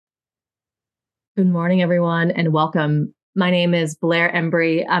Good morning, everyone, and welcome. My name is Blair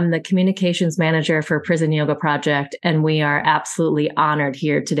Embry. I'm the communications manager for Prison Yoga Project, and we are absolutely honored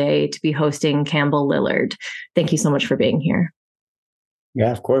here today to be hosting Campbell Lillard. Thank you so much for being here.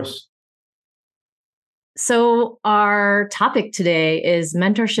 Yeah, of course. So, our topic today is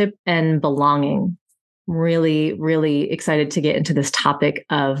mentorship and belonging. I'm really excited to get into this topic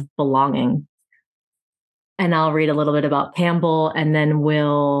of belonging. And I'll read a little bit about Campbell, and then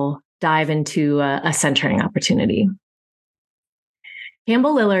we'll dive into a centering opportunity.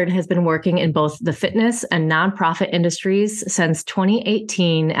 Campbell Lillard has been working in both the fitness and nonprofit industries since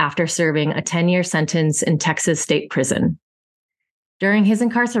 2018 after serving a 10-year sentence in Texas State Prison. During his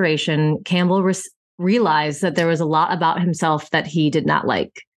incarceration, Campbell realized that there was a lot about himself that he did not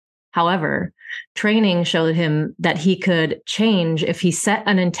like. However, training showed him that he could change if he set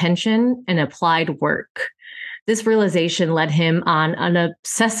an intention and applied work. This realization led him on an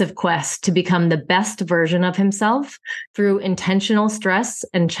obsessive quest to become the best version of himself through intentional stress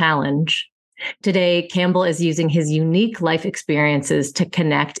and challenge. Today, Campbell is using his unique life experiences to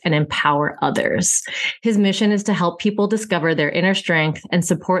connect and empower others. His mission is to help people discover their inner strength and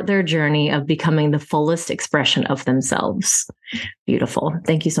support their journey of becoming the fullest expression of themselves. Beautiful.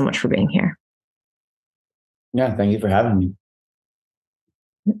 Thank you so much for being here. Yeah, thank you for having me.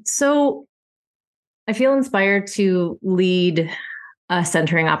 So, I feel inspired to lead a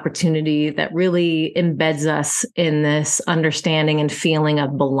centering opportunity that really embeds us in this understanding and feeling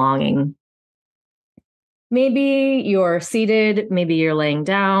of belonging. Maybe you're seated, maybe you're laying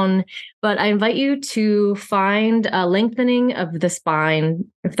down, but I invite you to find a lengthening of the spine,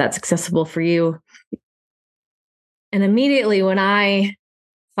 if that's accessible for you. And immediately when I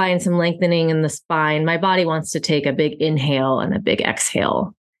find some lengthening in the spine, my body wants to take a big inhale and a big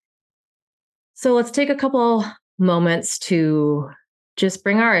exhale. So let's take a couple moments to just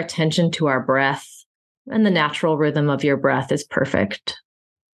bring our attention to our breath, and the natural rhythm of your breath is perfect.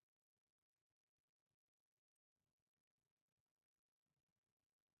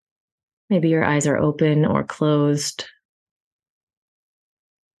 Maybe your eyes are open or closed.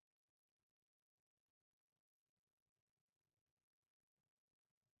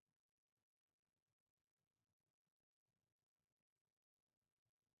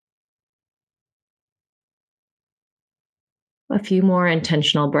 A few more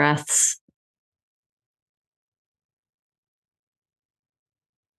intentional breaths.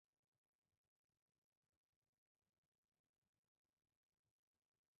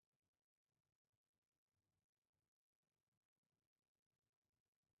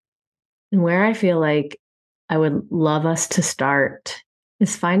 And where I feel like I would love us to start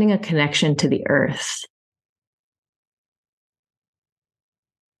is finding a connection to the earth.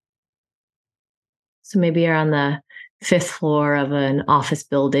 So maybe you're on the fifth floor of an office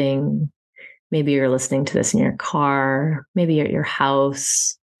building. Maybe you're listening to this in your car. Maybe you're at your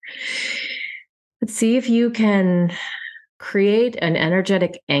house. But see if you can create an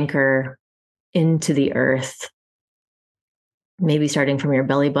energetic anchor into the earth. Maybe starting from your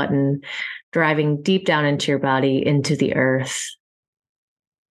belly button, driving deep down into your body, into the earth.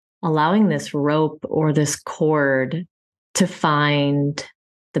 Allowing this rope or this cord to find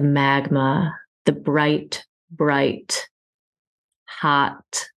the magma, the bright,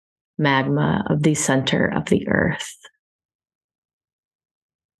 hot magma of the center of the earth.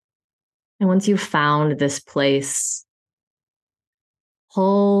 And once you've found this place,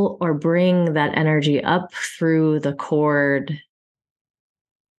 pull or bring that energy up through the cord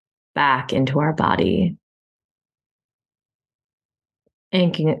back into our body,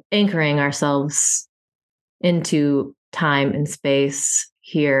 anchoring ourselves into time and space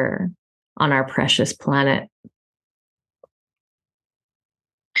here on our precious planet.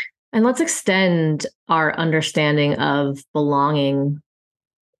 And let's extend our understanding of belonging.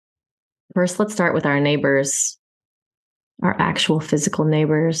 First, let's start with our neighbors, our actual physical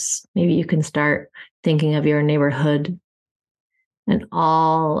neighbors. Maybe you can start thinking of your neighborhood and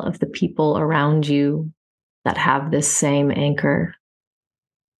all of the people around you that have this same anchor,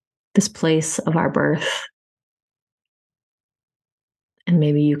 this place of our birth. And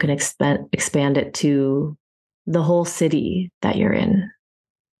maybe you can expand it to the whole city that you're in.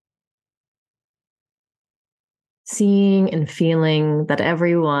 Seeing and feeling that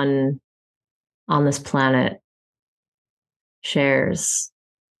everyone on this planet shares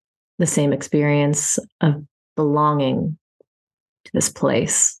the same experience of belonging to this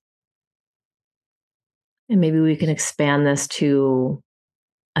place. And maybe we can expand this to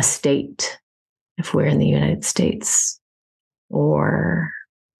a state if we're in the United States, or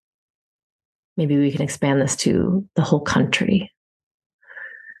maybe we can expand this to the whole country.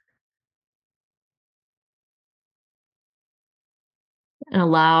 and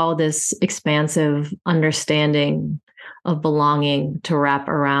allow this expansive understanding of belonging to wrap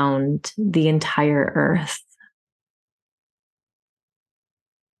around the entire earth.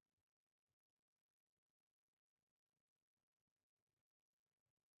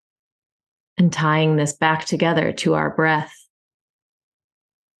 And tying this back together to our breath.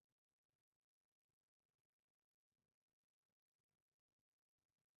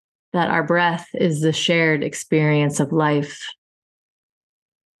 That our breath is the shared experience of life.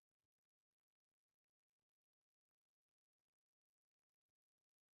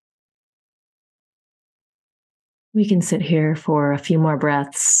 We can sit here for a few more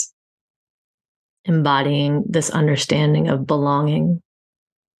breaths, embodying this understanding of belonging.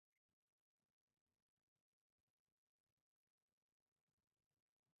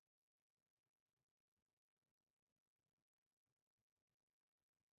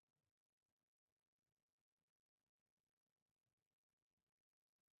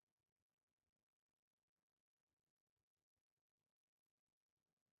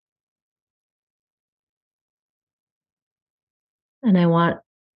 And I want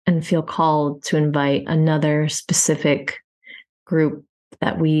and feel called to invite another specific group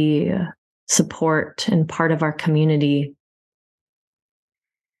that we support and part of our community,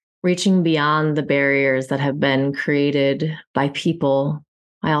 reaching beyond the barriers that have been created by people.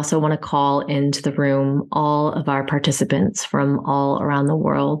 I also want to call into the room all of our participants from all around the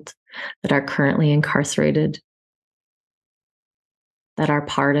world that are currently incarcerated, that are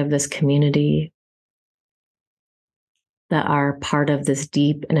part of this community, that are part of this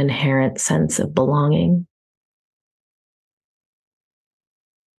deep and inherent sense of belonging.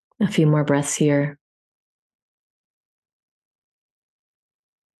 A few more breaths here.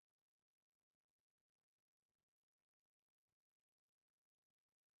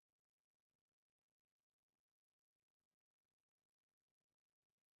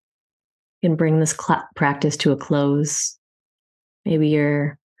 You can bring this practice to a close. Maybe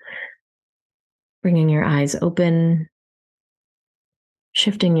you're bringing your eyes open,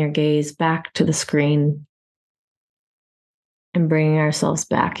 shifting your gaze back to the screen, and bringing ourselves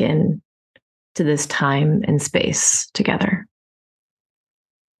back in to this time and space together.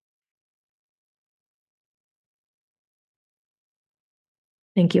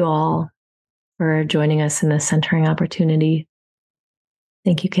 Thank you all for joining us in this centering opportunity.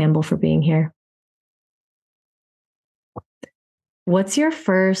 Thank you, Campbell, for being here. What's your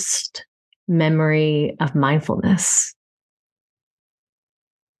first memory of mindfulness?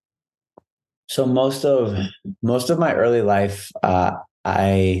 So most of my early life,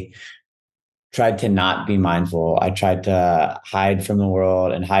 I tried to not be mindful. I tried to hide from the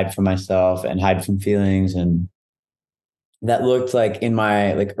world and hide from myself and hide from feelings. And that looked like in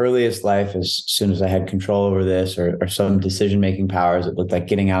my earliest life, as soon as I had control over this or some decision-making powers, it looked like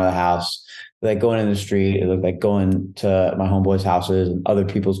getting out of the house, like going in the street. It looked like going to my homeboys' houses and other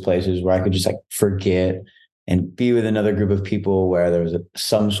people's places where I could just forget and be with another group of people where there was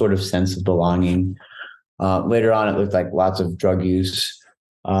some sort of sense of belonging. Later on, it looked like lots of drug use.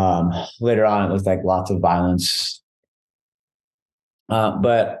 Later on, it looked like lots of violence.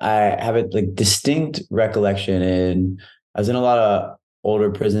 But I have a distinct recollection I was in a lot of older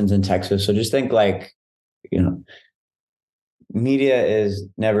prisons in Texas. So just think media is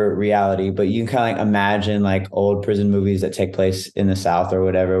never reality, but you can kind of imagine old prison movies that take place in the South or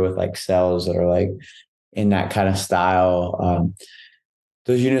whatever with cells that are in that kind of style.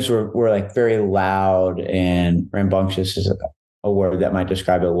 Those units were very loud, and rambunctious is a word that might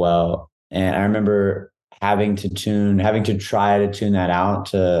describe it well. And I remember having to try to tune that out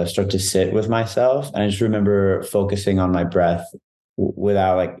to start to sit with myself. And I just remember focusing on my breath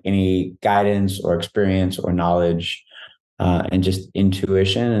without any guidance or experience or knowledge, and just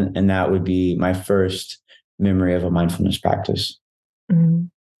intuition. And that would be my first memory of a mindfulness practice. Mm-hmm.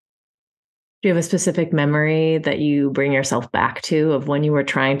 Do you have a specific memory that you bring yourself back to of when you were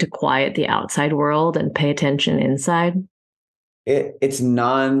trying to quiet the outside world and pay attention inside? It's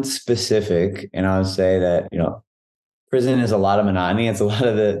non-specific, and I would say that prison is a lot of monotony. It's a lot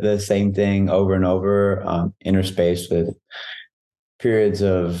of the same thing over and over, interspaced with periods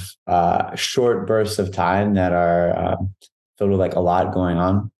of short bursts of time that are filled with a lot going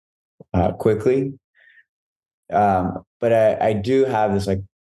on quickly. But I do have this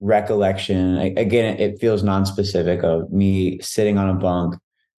recollection. Again, it feels non-specific, of me sitting on a bunk,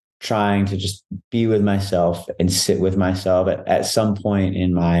 trying to just be with myself and sit with myself at some point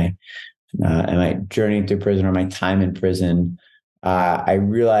in my journey through prison or my time in prison. I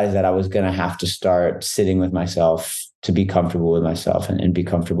realized that I was going to have to start sitting with myself to be comfortable with myself and be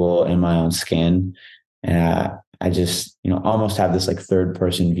comfortable in my own skin. I just, almost have this like third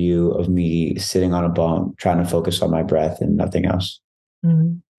person view of me sitting on a bump, trying to focus on my breath and nothing else.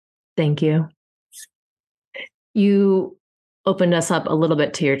 Mm-hmm. Thank you. You opened us up a little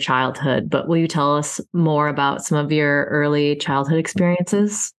bit to your childhood, but will you tell us more about some of your early childhood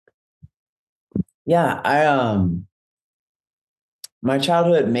experiences? Yeah, my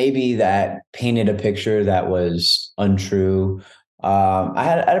childhood maybe that painted a picture that was untrue. I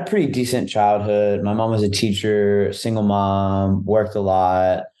had a pretty decent childhood. My mom was a teacher, single mom, worked a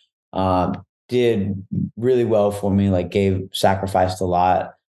lot, did really well for me, like sacrificed a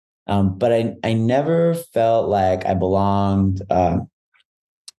lot. But I never felt like I belonged.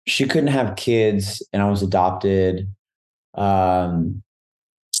 She couldn't have kids, and I was adopted. Um,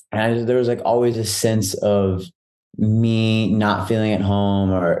 there was like always a sense of me not feeling at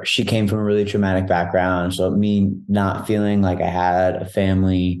home, or she came from a really traumatic background. So me not feeling like I had a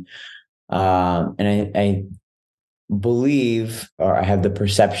family. And I believe, or I have the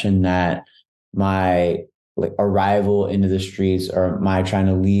perception that my like arrival into the streets, or my trying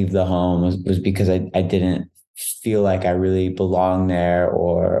to leave the home, was because I didn't feel like I really belonged there,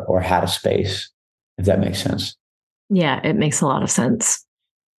 or had a space, if that makes sense. Yeah, it makes a lot of sense.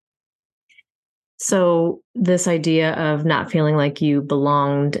 So, this idea of not feeling like you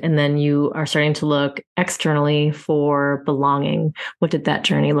belonged, and then you are starting to look externally for belonging. What did that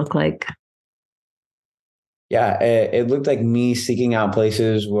journey look like? Yeah, it looked like me seeking out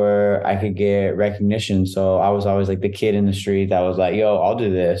places where I could get recognition. So I was always like the kid in the street that was like, yo, I'll do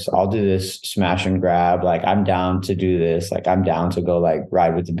this. I'll do this smash and grab. Like, I'm down to do this. Like, I'm down to go like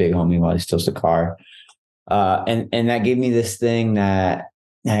ride with the big homie while he steals the car. And that gave me this thing that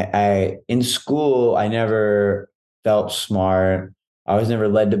I in school, I never felt smart. I was never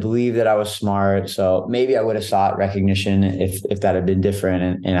led to believe that I was smart. So maybe I would have sought recognition if that had been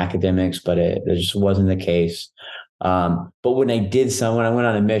different in academics, but it just wasn't the case. But when when I went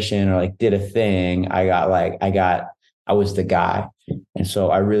on a mission, or like did a thing, I was the guy. And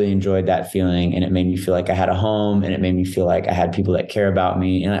so I really enjoyed that feeling, and it made me feel like I had a home, and it made me feel like I had people that care about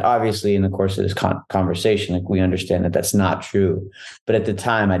me. And obviously in the course of this conversation, like we understand that that's not true. But at the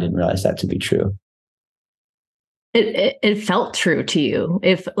time, I didn't realize that to be true. It felt true to you.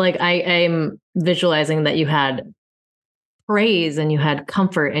 If like I'm visualizing that you had praise, and you had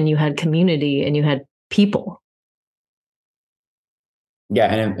comfort, and you had community, and you had people. Yeah,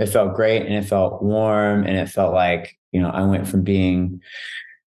 and it felt great, and it felt warm, and it felt like, I went from being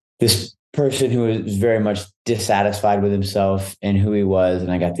this person who was very much dissatisfied with himself and who he was,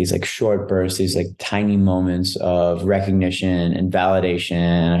 and I got these like short bursts, these like tiny moments of recognition and validation,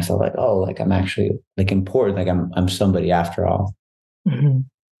 and I felt like, oh, like I'm actually like important, like I'm somebody after all. Mm-hmm.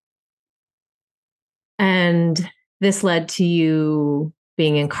 And this led to you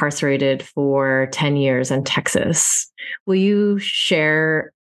being incarcerated for 10 years in Texas. Will you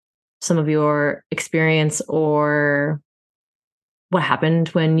share some of your experience, or what happened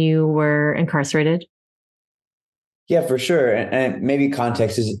when you were incarcerated? Yeah, for sure. And maybe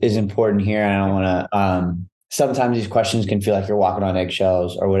context is important here. And I don't want to, sometimes these questions can feel like you're walking on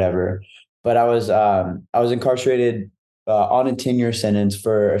eggshells or whatever. But I was incarcerated on a 10-year sentence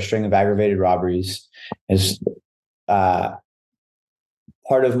for a string of aggravated robberies. As uh,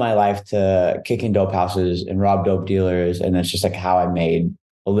 part of my life to kick in dope houses and rob dope dealers. And that's just like how I made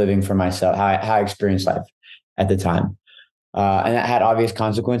a living for myself, how I experienced life at the time. And that had obvious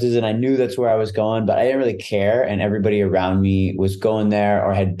consequences. And I knew that's where I was going, but I didn't really care. And everybody around me was going there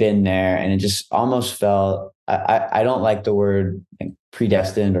or had been there. And it just almost felt, I don't like the word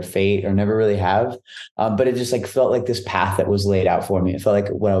predestined or fate, or never really have. But it just like felt like this path that was laid out for me. It felt like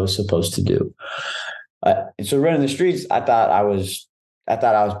what I was supposed to do. And so running the streets, I thought I was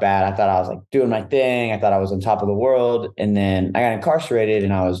bad. I thought I was like doing my thing. I thought I was on top of the world. And then I got incarcerated,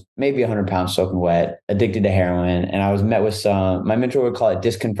 and I was maybe 100 pounds soaking wet, addicted to heroin. And I was met with my mentor would call it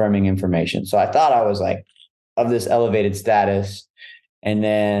disconfirming information. So I thought I was like of this elevated status. And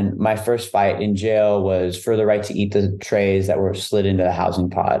then my first fight in jail was for the right to eat the trays that were slid into the housing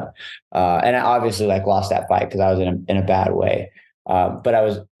pod. And I obviously like lost that fight because I was in a bad way. But I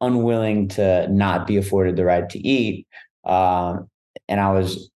was unwilling to not be afforded the right to eat. And I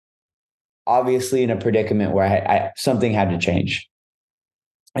was obviously in a predicament where something had to change.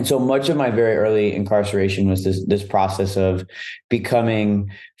 And so much of my very early incarceration was this process of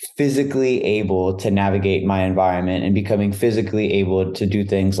becoming physically able to navigate my environment, and becoming physically able to do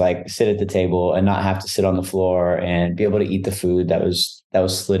things like sit at the table and not have to sit on the floor, and be able to eat the food that was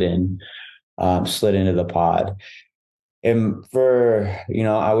slid into the pod. And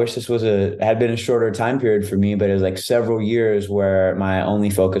I wish this had been a shorter time period for me, but it was like several years where my only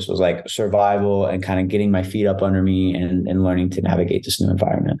focus was like survival and kind of getting my feet up under me and learning to navigate this new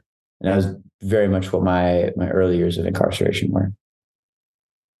environment. And that was very much what my early years of incarceration were.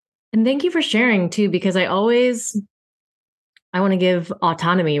 And thank you for sharing too, because I want to give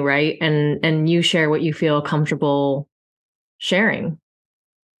autonomy, right? And you share what you feel comfortable sharing.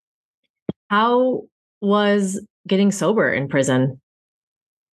 How was getting sober in prison?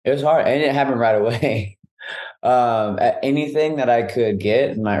 It was hard, and it happened right away. Anything that I could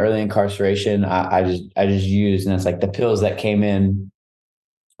get in my early incarceration, I just used, and it's like the pills that came in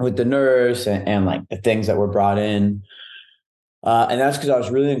with the nurse and like the things that were brought in. And that's because I was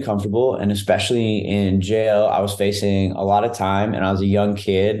really uncomfortable. And especially in jail, I was facing a lot of time and I was a young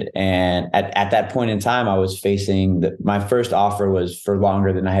kid. And at that point in time, I was facing my first offer was for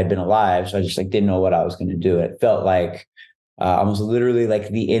longer than I had been alive. So I just like didn't know what I was going to do. It felt like almost literally like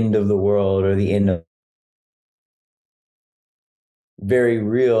the end of the world or the end of very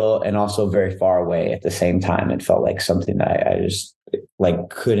real and also very far away at the same time. It felt like something that I just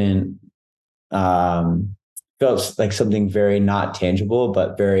like couldn't felt like something very not tangible,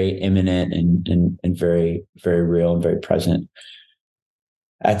 but very imminent and very, very real and very present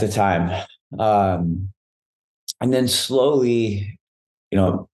at the time. And then slowly,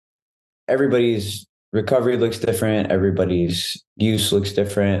 everybody's recovery looks different. Everybody's use looks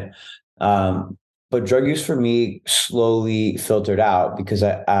different. But drug use for me slowly filtered out because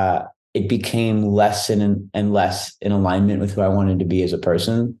it became less and less in alignment with who I wanted to be as a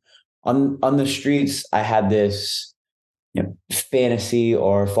person. On the streets, I had this fantasy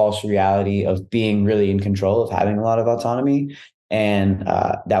or false reality of being really in control, of having a lot of autonomy. And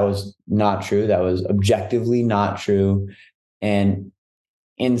that was not true. That was objectively not true. And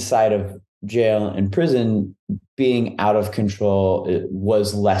inside of jail and prison, being out of control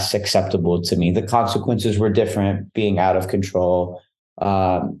was less acceptable to me. The consequences were different being out of control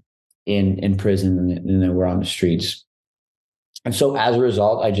in prison than they were on the streets. And so as a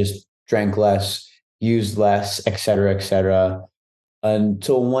result, I just drank less, used less, et cetera,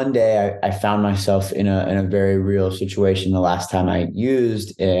 until one day I found myself in a very real situation the last time I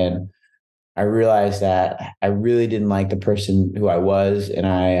used. And I realized that I really didn't like the person who I was. And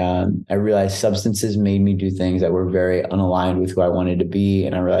I realized substances made me do things that were very unaligned with who I wanted to be.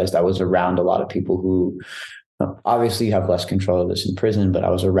 And I realized I was around a lot of people who obviously you have less control of this in prison, but I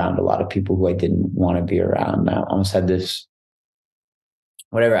was around a lot of people who I didn't want to be around. I almost had this,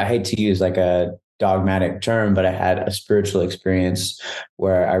 whatever, I hate to use like a dogmatic term, but I had a spiritual experience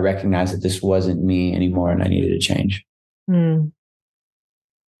where I recognized that this wasn't me anymore and I needed to change.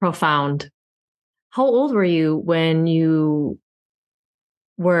 Profound. How old were you when you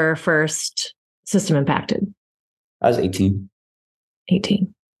were first system impacted? I was 18.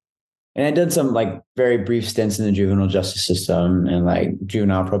 18. And I did some like very brief stints in the juvenile justice system and like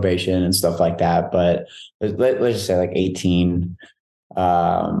juvenile probation and stuff like that. But let's just say like 18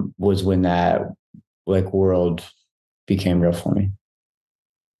 was when that like world became real for me.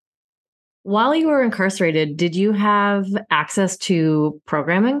 While you were incarcerated, did you have access to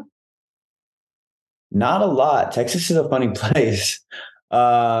programming? Not a lot. Texas is a funny place.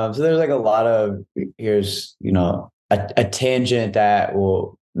 So there's like a lot of, here's, a tangent that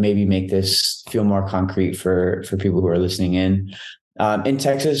will maybe make this feel more concrete for people who are listening in. In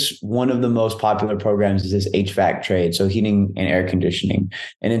Texas, one of the most popular programs is this HVAC trade, so heating and air conditioning.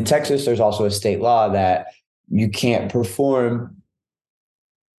 And in Texas, there's also a state law that you can't perform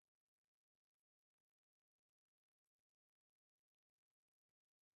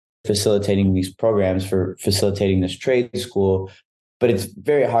facilitating these programs for facilitating this trade school, but it's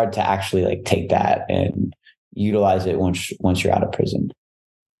very hard to actually like take that and utilize it once you're out of prison.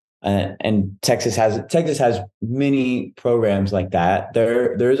 And Texas has many programs like that.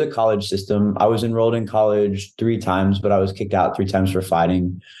 There is a college system. I was enrolled in college 3 times, but I was kicked out 3 times for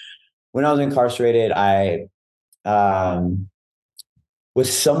fighting. When I was incarcerated, I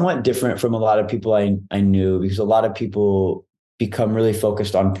was somewhat different from a lot of people I knew, because a lot of people become really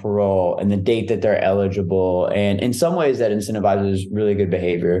focused on parole and the date that they're eligible. And in some ways that incentivizes really good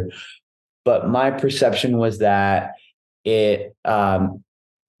behavior. But my perception was that it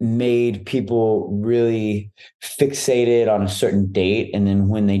made people really fixated on a certain date. And then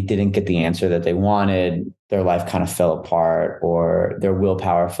when they didn't get the answer that they wanted, their life kind of fell apart, or their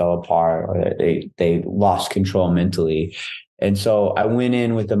willpower fell apart, or they lost control mentally. And so I went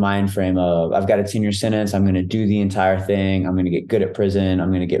in with the mind frame of, I've got a 10-year sentence. I'm going to do the entire thing. I'm going to get good at prison. I'm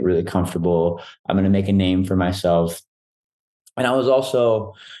going to get really comfortable. I'm going to make a name for myself. And I was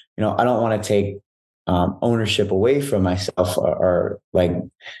also, I don't want to take ownership away from myself or like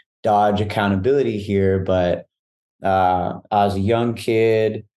dodge accountability here. But I was a young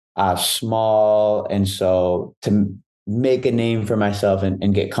kid, small. And so to make a name for myself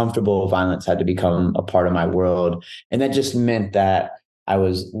and get comfortable, violence had to become a part of my world. And that just meant that I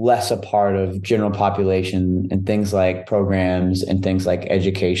was less a part of general population and things like programs and things like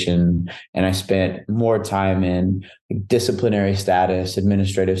education. And I spent more time in disciplinary status,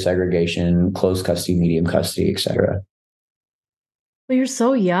 administrative segregation, closed custody, medium custody, et cetera. Well, you're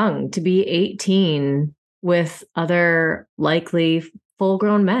so young to be 18 with other likely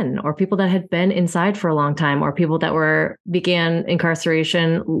full-grown men or people that had been inside for a long time or people that began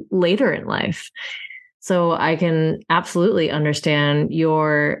incarceration later in life. So I can absolutely understand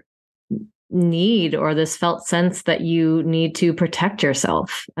your need or this felt sense that you need to protect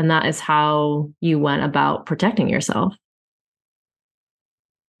yourself. And that is how you went about protecting yourself.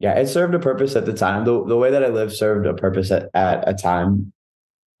 Yeah, it served a purpose at the time. The way that I lived served a purpose at a time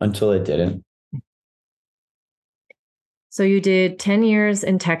until it didn't. So you did 10 years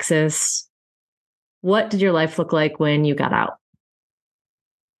in Texas. What did your life look like when you got out?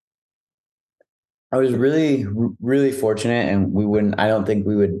 I was really, really fortunate, and I don't think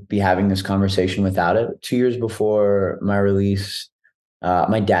we would be having this conversation without it. 2 years before my release,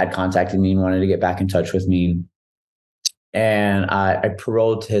 my dad contacted me and wanted to get back in touch with me. And I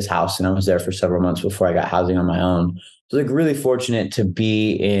paroled to his house, and I was there for several months before I got housing on my own. So like really fortunate to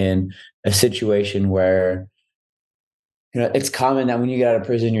be in a situation where, it's common that when you get out of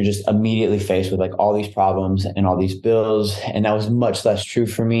prison, you're just immediately faced with like all these problems and all these bills. And that was much less true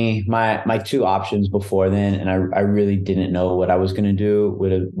for me. My two options before then, and I really didn't know what I was going to do,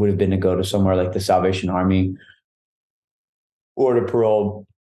 would have been to go to somewhere like the Salvation Army or to parole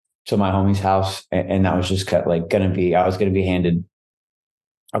to my homie's house. And that was just I was going to be handed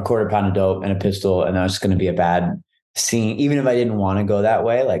a quarter pound of dope and a pistol. And that was going to be a bad scene. Even if I didn't want to go that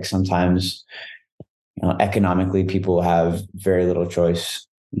way, like sometimes, economically, people have very little choice.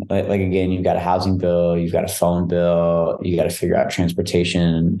 Like again, you've got a housing bill, you've got a phone bill, you got to figure out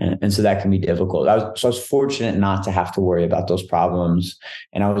transportation, and so that can be difficult. I was fortunate not to have to worry about those problems,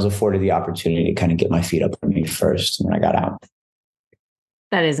 and I was afforded the opportunity to kind of get my feet up on me first when I got out.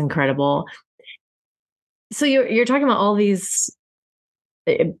 That is incredible. So you're talking about all these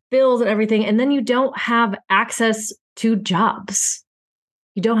bills and everything, and then you don't have access to jobs.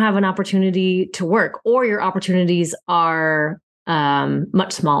 You don't have an opportunity to work, or your opportunities are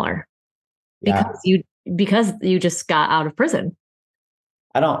much smaller because you just got out of prison.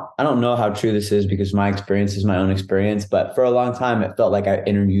 I don't know how true this is because my experience is my own experience, but for a long time, it felt like I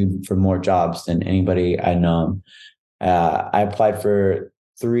interviewed for more jobs than anybody I know. I applied for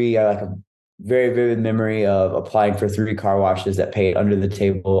three. I like a very vivid memory of applying for three car washes that paid under the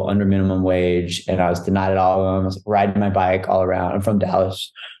table, under minimum wage, and I was denied at all of them. I was riding my bike all around. I'm from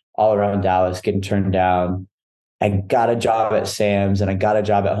Dallas, all around Dallas, getting turned down. I got a job at Sam's and I got a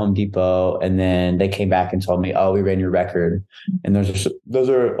job at Home Depot, and then they came back and told me, "Oh, we ran your record." And those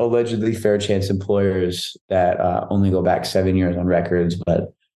are allegedly fair chance employers that only go back 7 years on records,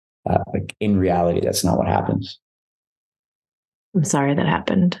 but like in reality, that's not what happens. I'm sorry that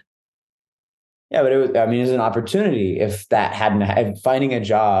happened. Yeah, but it was an opportunity. If that if finding a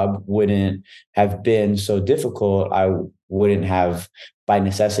job wouldn't have been so difficult, I wouldn't have by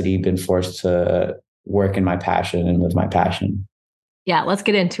necessity been forced to work in my passion and live my passion. Yeah, let's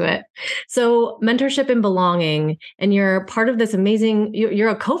get into it. So mentorship and belonging, and you're part of this amazing, you're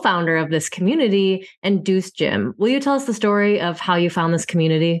a co-founder of this community and Deuce Gym. Will you tell us the story of how you found this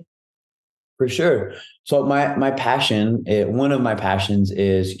community? For sure. So my passion, one of my passions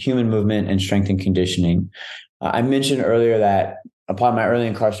is human movement and strength and conditioning. I mentioned earlier that upon my early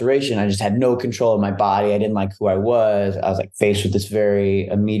incarceration, I just had no control of my body. I didn't like who I was. I was like faced with this very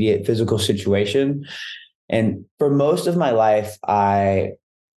immediate physical situation. And for most of my life, I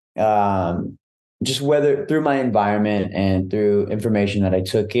just whether through my environment and through information that I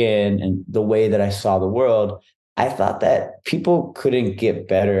took in and the way that I saw the world, I thought that people couldn't get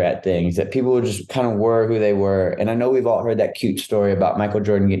better at things, that people just kind of were who they were. And I know we've all heard that cute story about Michael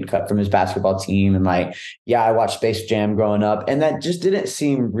Jordan getting cut from his basketball team. And like, yeah, I watched Space Jam growing up, and that just didn't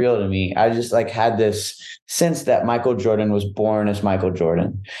seem real to me. I just like had this sense that Michael Jordan was born as Michael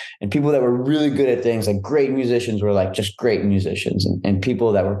Jordan. And people that were really good at things, like great musicians, were like just great musicians. And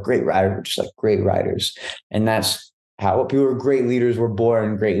people that were great writers were just like great writers. And that's how people were great leaders were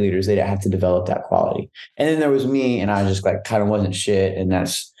born great leaders. They didn't have to develop that quality. And then there was me, and I just like kind of wasn't shit. And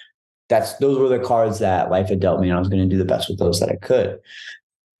those were the cards that life had dealt me, and I was going to do the best with those that I could.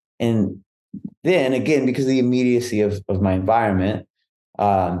 And then again, because of the immediacy of my environment,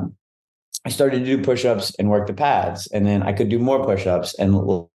 I started to do push-ups and work the pads, and then I could do more push-ups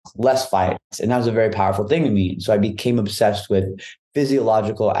and less fights. And that was a very powerful thing to me. So I became obsessed with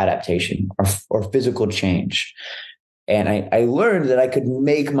physiological adaptation or physical change. And I learned that I could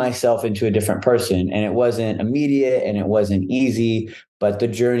make myself into a different person, and it wasn't immediate and it wasn't easy, but the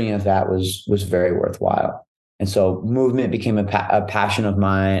journey of that was very worthwhile. And so movement became a passion of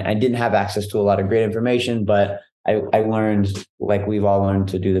mine. I didn't have access to a lot of great information, but I learned, like we've all learned,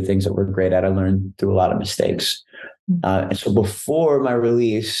 to do the things that we're great at. I learned through a lot of mistakes. And so before my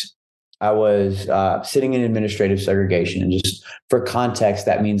release, I was sitting in administrative segregation. And just for context,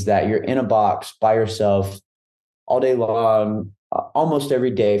 that means that you're in a box by yourself all day long, almost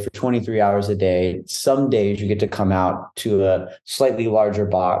every day for 23 hours a day. Some days you get to come out to a slightly larger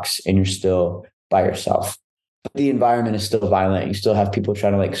box and you're still by yourself. But the environment is still violent. You still have people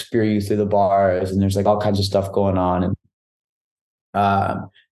trying to like spear you through the bars, and there's like all kinds of stuff going on. And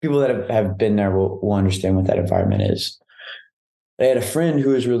people that have been there will understand what that environment is. I had a friend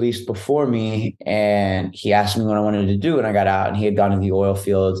who was released before me, and he asked me what I wanted to do when I got out, and he had gone to the oil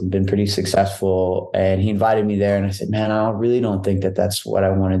fields and been pretty successful. And he invited me there, and I said, man, I really don't think that that's what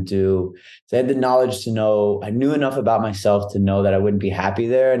I want to do. So I had the knowledge to know, I knew enough about myself to know that I wouldn't be happy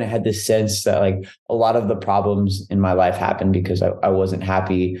there. And I had this sense that like a lot of the problems in my life happened because I wasn't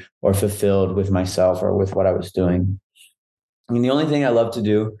happy or fulfilled with myself or with what I was doing. I mean, the only thing I loved to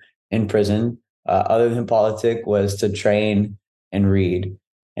do in prison, other than politic, was to train and read.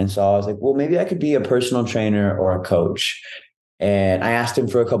 And so I was like, well, maybe I could be a personal trainer or a coach. And I asked him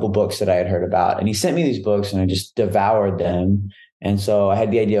for a couple books that I had heard about, and he sent me these books and I just devoured them. And so I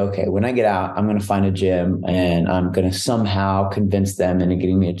had the idea, okay, when I get out, I'm going to find a gym and I'm going to somehow convince them into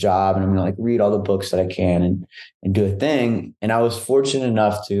getting me a job. And I'm going to like read all the books that I can and do a thing. And I was fortunate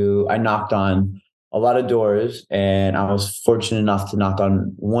enough I knocked on a lot of doors, and I was fortunate enough to knock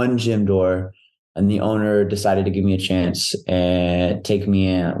on one gym door. And the owner decided to give me a chance and take me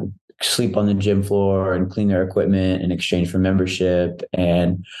in, sleep on the gym floor and clean their equipment in exchange for membership.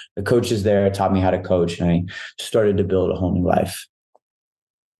 And the coaches there taught me how to coach, and I started to build a whole new life.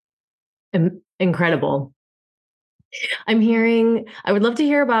 Incredible. I would love to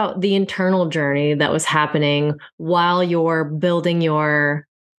hear about the internal journey that was happening while you're building building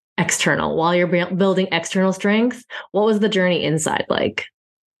external strength. What was the journey inside like?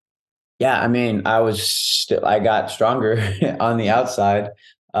 Yeah, I mean, I got stronger on the outside,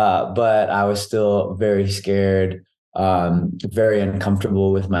 but I was still very scared, very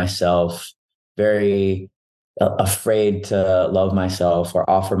uncomfortable with myself, very afraid to love myself or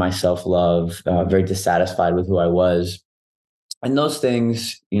offer myself love, very dissatisfied with who I was. And those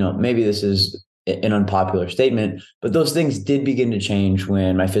things, maybe this is an unpopular statement, but those things did begin to change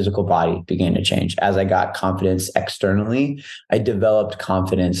when my physical body began to change. As I got confidence externally, I developed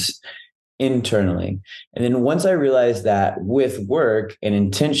confidence internally. And then once I realized that with work and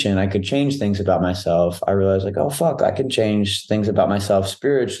intention, I could change things about myself, I realized like, oh, fuck, I can change things about myself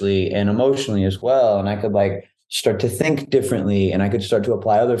spiritually and emotionally as well. And I could like start to think differently, and I could start to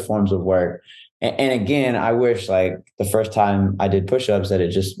apply other forms of work. And again, I wish like the first time I did push-ups that it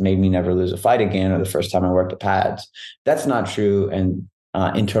just made me never lose a fight again, or the first time I worked the pads. That's not true. And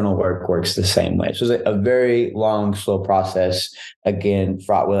internal work works the same way. So it's a very long, slow process, again,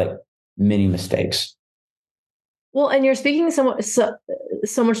 fraught with like many mistakes. Well, and you're speaking so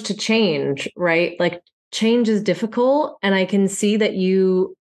much to change, right? Like change is difficult. And I can see that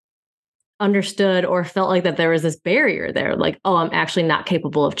you understood or felt like that there was this barrier there, like, oh, I'm actually not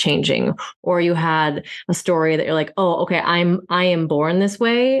capable of changing. Or you had a story that you're like, oh, okay, I am born this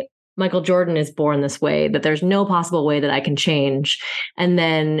way. Michael Jordan is born this way, that there's no possible way that I can change. And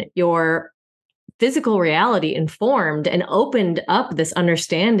then your physical reality informed and opened up this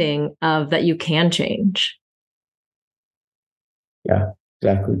understanding of that you can change. Yeah,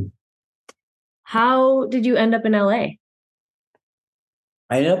 exactly. How did you end up in LA?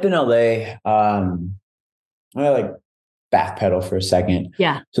 I ended up in LA. I like backpedal for a second.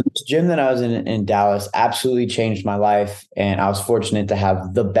 Yeah. So this gym that I was in Dallas absolutely changed my life. And I was fortunate to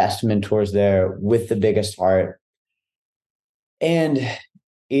have the best mentors there with the biggest heart. And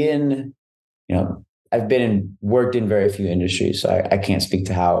I've worked in very few industries, so I can't speak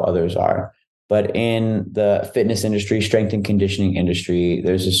to how others are. But in the fitness industry, strength and conditioning industry,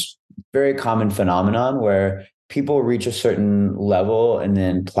 there's this very common phenomenon where people reach a certain level and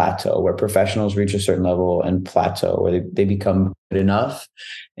then plateau, where professionals reach a certain level and plateau, where they become good enough.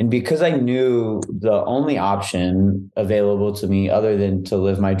 And because I knew the only option available to me other than to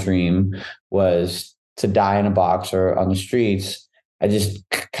live my dream was to die in a box or on the streets, I just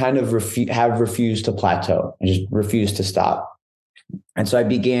kind of refused to plateau. I just refused to stop. And so I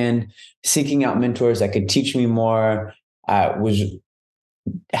began seeking out mentors that could teach me more. I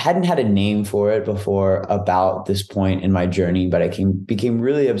hadn't had a name for it before about this point in my journey, but became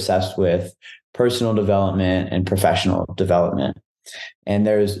really obsessed with personal development and professional development. And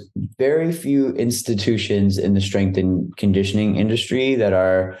there's very few institutions in the strength and conditioning industry that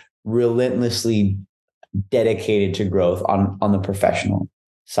are relentlessly dedicated to growth on the professional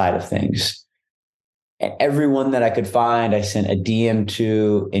side of things. And everyone that I could find, I sent a DM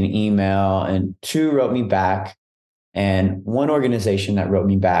to, an email, and two wrote me back. And one organization that wrote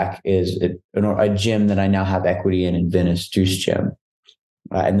me back is a gym that I now have equity in Venice, Deuce Gym.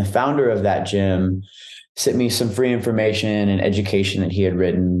 And the founder of that gym sent me some free information and education that he had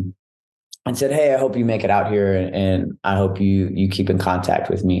written and said, "Hey, I hope you make it out here, and I hope you keep in contact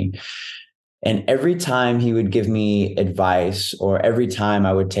with me." And every time he would give me advice, or every time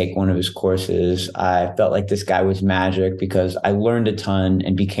I would take one of his courses, I felt like this guy was magic because I learned a ton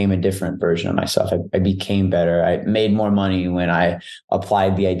and became a different version of myself. I became better. I made more money when I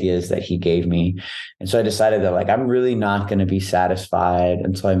applied the ideas that he gave me. And so I decided that, like, I'm really not going to be satisfied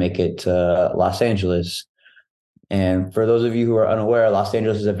until I make it to Los Angeles. And for those of you who are unaware, Los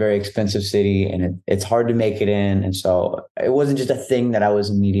Angeles is a very expensive city, and it's hard to make it in. And so it wasn't just a thing that I was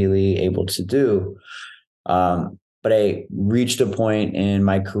immediately able to do. But I reached a point in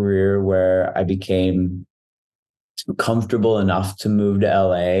my career where I became comfortable enough to move to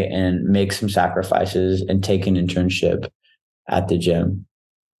LA and make some sacrifices and take an internship at the gym.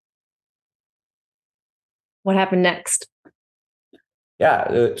 What happened next?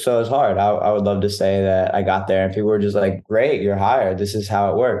 Yeah, so it's hard. I would love to say that I got there and people were just like, "Great, you're hired. This is how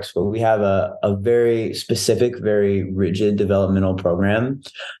it works." But we have a very specific, very rigid developmental program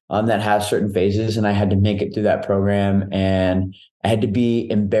that has certain phases, and I had to make it through that program, and I had to be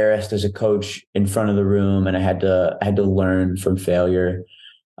embarrassed as a coach in front of the room, and I had to learn from failure.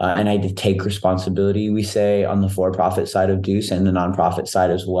 And I had to take responsibility. We say on the for-profit side of Deuce and the nonprofit side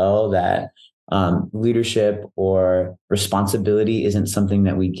as well that leadership or responsibility isn't something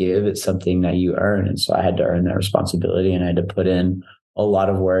that we give, it's something that you earn. And so I had to earn that responsibility, and I had to put in a lot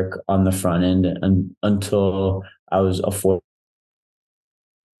of work on the front end until I was a full.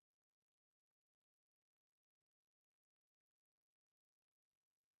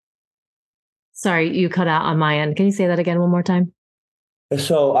 Sorry, you cut out on my end. Can you say that again one more time?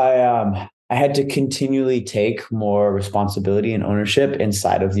 So I had to continually take more responsibility and ownership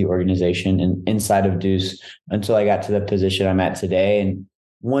inside of the organization and inside of Deuce until I got to the position I'm at today. And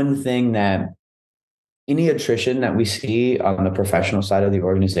one thing that any attrition that we see on the professional side of the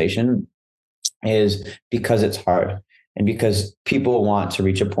organization is because it's hard and because people want to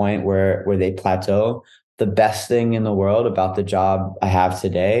reach a point where they plateau. The best thing in the world about the job I have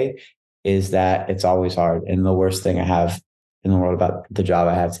today is that it's always hard. And the worst thing I have in the world about the job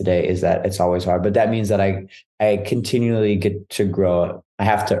I have today is that it's always hard. But that means that I continually get to grow. I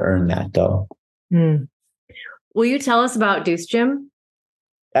have to earn that though. Hmm. Will you tell us about Deuce Gym?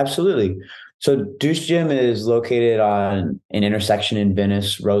 Absolutely. So Deuce Gym is located on an intersection in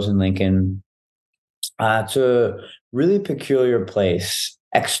Venice, Rose and Lincoln. It's a really peculiar place.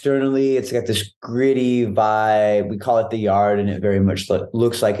 Externally, it's got this gritty vibe. We call it the yard, and it very much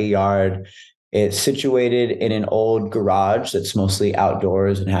looks like a yard. It's situated in an old garage that's mostly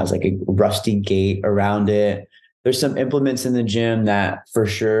outdoors and has like a rusty gate around it. There's some implements in the gym that for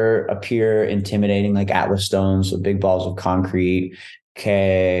sure appear intimidating, like Atlas stones, so big balls of concrete,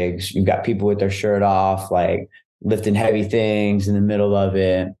 kegs. You've got people with their shirt off, like lifting heavy things in the middle of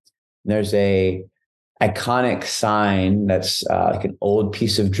it. There's a iconic sign that's like an old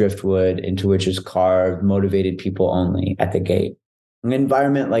piece of driftwood into which is carved "Motivated people only" at the gate. An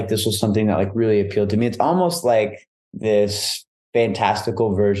environment like this was something that like really appealed to me. It's almost like this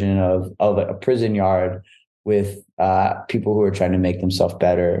fantastical version of a prison yard with people who are trying to make themselves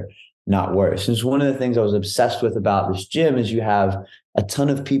better, not worse. And it's one of the things I was obsessed with about this gym is you have a ton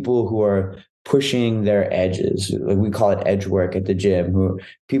of people who are pushing their edges. Like we call it edge work at the gym, who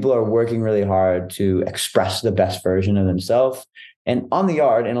people are working really hard to express the best version of themselves. And on the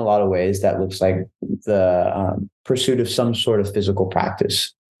yard, in a lot of ways, that looks like the pursuit of some sort of physical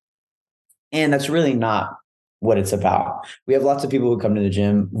practice. And that's really not what it's about. We have lots of people who come to the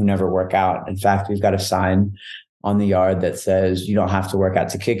gym who never work out. In fact, we've got a sign on the yard that says you don't have to work out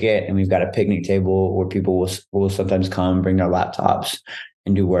to kick it. And we've got a picnic table where people will sometimes come, bring their laptops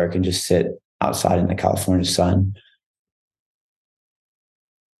and do work and just sit outside in the California sun.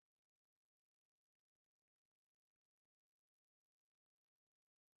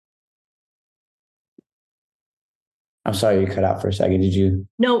 I'm sorry you cut out for a second. Did you?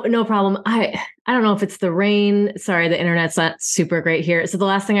 No problem. I don't know if it's the rain. Sorry, the internet's not super great here. So the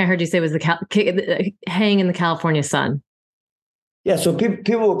last thing I heard you say was hang in the California sun. Yeah. So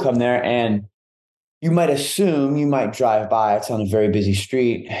people will come there and you might assume, you might drive by, it's on a very busy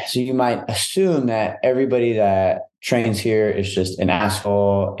street. So you might assume that everybody that trains here is just an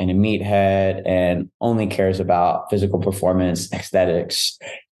asshole and a meathead and only cares about physical performance, aesthetics,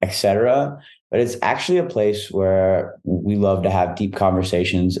 etc. But it's actually a place where we love to have deep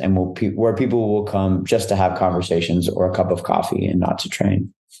conversations and where people will come just to have conversations or a cup of coffee and not to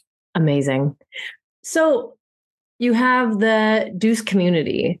train. Amazing. So you have the Deuce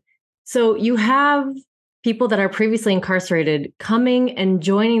community. So you have people that are previously incarcerated coming and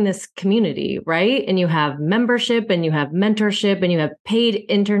joining this community, right? And you have membership and you have mentorship and you have paid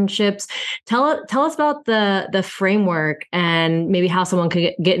internships. Tell us about the framework and maybe how someone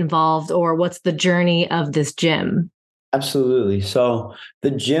could get involved, or what's the journey of this gym? Absolutely. So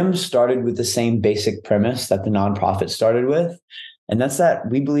the gym started with the same basic premise that the nonprofit started with. And that's that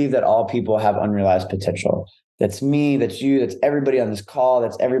we believe that all people have unrealized potential. That's me, that's you, that's everybody on this call,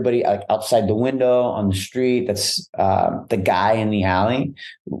 that's everybody outside the window, on the street, that's the guy in the alley.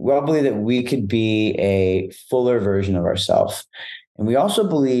 We all believe that we could be a fuller version of ourselves. And we also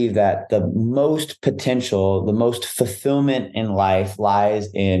believe that the most potential, the most fulfillment in life lies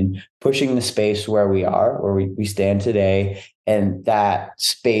in pushing the space where we are, where we stand today, and that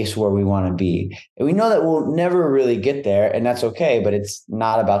space where we want to be. And we know that we'll never really get there, and that's okay, but it's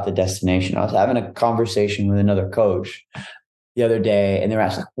not about the destination. I was having a conversation with another coach the other day, and they were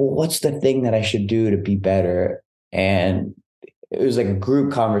asking, well, what's the thing that I should do to be better? And it was like a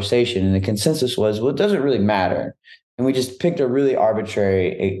group conversation, and the consensus was, well, it doesn't really matter. And we just picked a really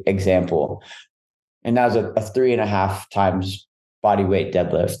arbitrary example. And that was a 3.5 times body weight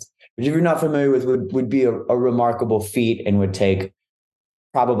deadlift, which if you're not familiar with, would be a remarkable feat and would take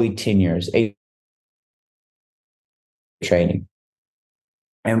probably 10 years, 8 training.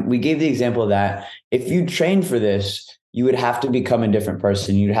 And we gave the example that if you trained for this, you would have to become a different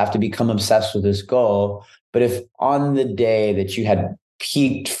person. You'd have to become obsessed with this goal. But if on the day that you had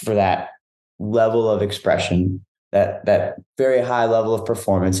peaked for that level of expression, that very high level of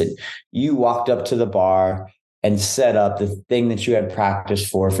performance, you walked up to the bar and set up the thing that you had practiced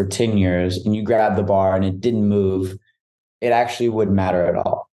for 10 years, and you grabbed the bar and it didn't move, it actually wouldn't matter at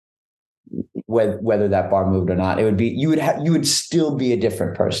all whether that bar moved or not. It would be, you would still be a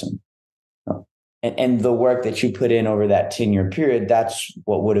different person. And the work that you put in over that 10-year period, that's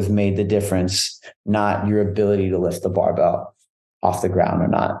what would have made the difference, not your ability to lift the barbell off the ground or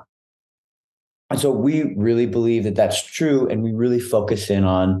not. And so we really believe that that's true. And we really focus in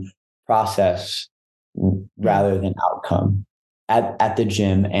on process rather than outcome at the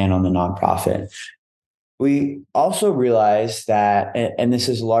gym and on the nonprofit. We also realize that, and this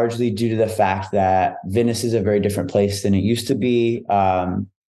is largely due to the fact that Venice is a very different place than it used to be.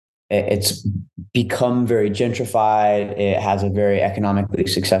 It's become very gentrified. It has a very economically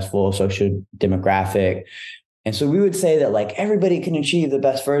successful social demographic. And so we would say that like everybody can achieve the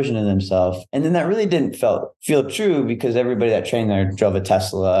best version of themselves. And then that really didn't feel true, because everybody that trained there drove a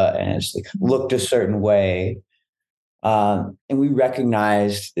Tesla and it's like looked a certain way. And we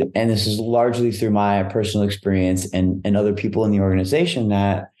recognized, and this is largely through my personal experience and other people in the organization,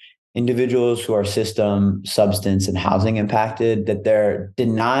 that individuals who are system, substance, and housing impacted, that they're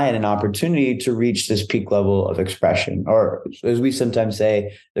denied an opportunity to reach this peak level of expression, or as we sometimes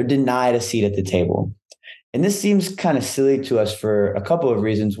say, they're denied a seat at the table. And this seems kind of silly to us for a couple of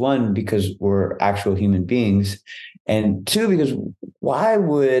reasons. One, because we're actual human beings. And two, because why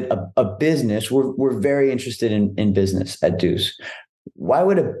would a business, we're very interested in business at Deuce. Why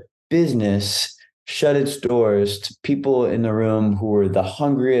would a business shut its doors to people in the room who were the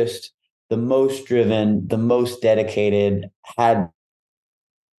hungriest, the most driven, the most dedicated, had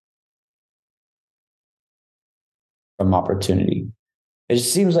some opportunity? It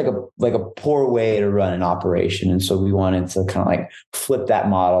just seems like a poor way to run an operation. And so we wanted to kind of like flip that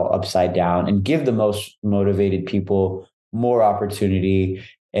model upside down and give the most motivated people more opportunity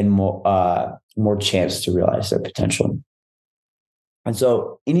and more chance to realize their potential. And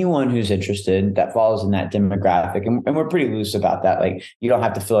so anyone who's interested that falls in that demographic, and we're pretty loose about that. Like, you don't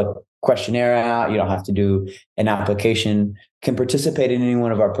have to fill a questionnaire out. You don't have to do an application, can participate in any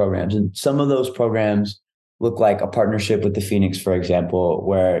one of our programs. And some of those programs look like a partnership with the Phoenix, for example,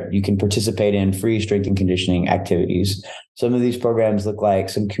 where you can participate in free strength and conditioning activities. Some of these programs look like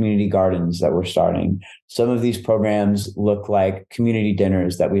some community gardens that we're starting. Some of these programs look like community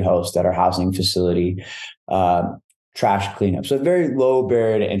dinners that we host at our housing facility. trash cleanup. So very low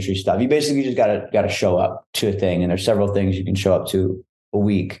barrier to entry stuff. You basically just gotta show up to a thing, and there's several things you can show up to a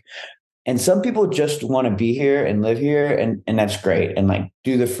week. And some people just want to be here and live here, and that's great, and like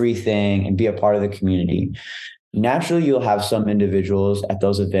do the free thing and be a part of the community. Naturally, you'll have some individuals at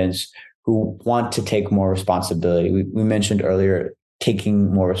those events who want to take more responsibility. We mentioned earlier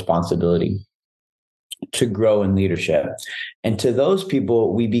taking more responsibility to grow in leadership. And to those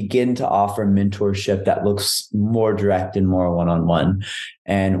people, we begin to offer mentorship that looks more direct and more one-on-one.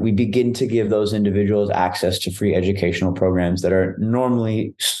 And we begin to give those individuals access to free educational programs that are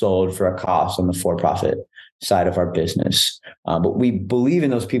normally sold for a cost on the for-profit side of our business. But we believe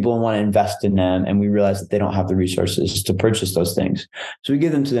in those people and want to invest in them. And we realize that they don't have the resources to purchase those things. So we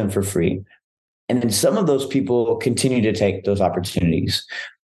give them to them for free. And then some of those people continue to take those opportunities.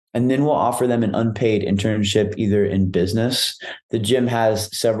 And then we'll offer them an unpaid internship, either in business. The gym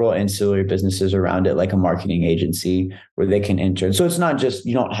has several ancillary businesses around it, like a marketing agency where they can intern. So it's not just,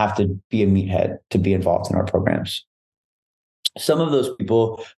 you don't have to be a meathead to be involved in our programs. Some of those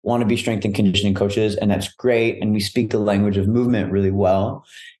people want to be strength and conditioning coaches, and that's great. And we speak the language of movement really well.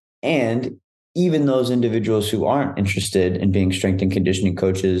 And even those individuals who aren't interested in being strength and conditioning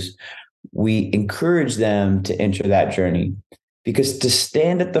coaches, we encourage them to enter that journey. Because to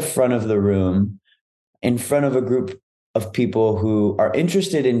stand at the front of the room in front of a group of people who are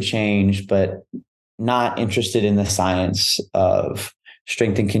interested in change, but not interested in the science of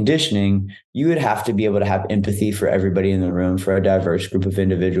strength and conditioning, you would have to be able to have empathy for everybody in the room, for a diverse group of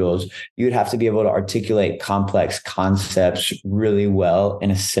individuals. You would have to be able to articulate complex concepts really well in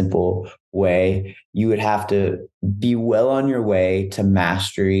a simple way. You would have to be well on your way to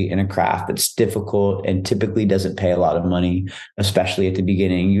mastery in a craft that's difficult and typically doesn't pay a lot of money, especially at the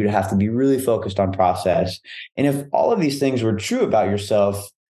beginning. You'd have to be really focused on process. And if all of these things were true about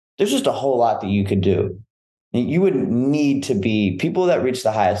yourself, there's just a whole lot that you could do. You wouldn't need to be people that reach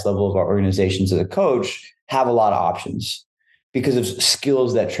the highest level of our organizations as a coach have a lot of options because of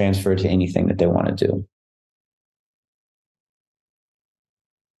skills that transfer to anything that they want to do.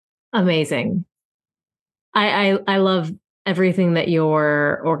 Amazing. I love everything that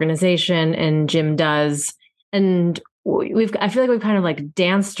your organization and gym does. And I feel like we've kind of like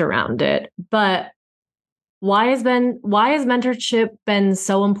danced around it, but why has mentorship been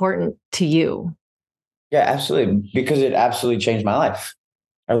so important to you? Yeah, absolutely. Because it absolutely changed my life.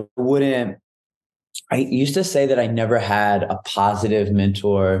 I used to say that I never had a positive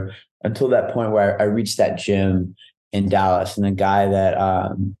mentor until that point where I reached that gym in Dallas. And the guy that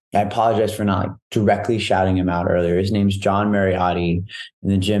I apologize for not like directly shouting him out earlier. His name's John Mariotti,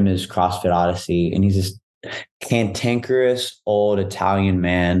 and the gym is CrossFit Odyssey. And he's this cantankerous old Italian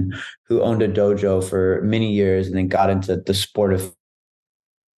man who owned a dojo for many years and then got into the sport of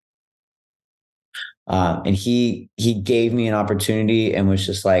and he gave me an opportunity and was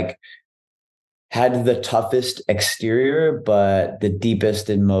just like, had the toughest exterior, but the deepest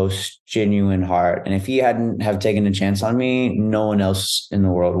and most genuine heart. And if he hadn't have taken a chance on me, no one else in the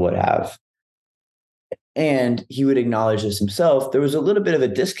world would have. And he would acknowledge this himself. There was a little bit of a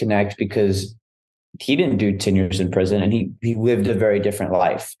disconnect because he didn't do 10 years in prison and he lived a very different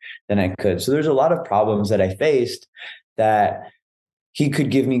life than I could. So there's a lot of problems that I faced that he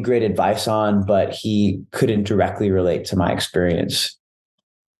could give me great advice on, but he couldn't directly relate to my experience.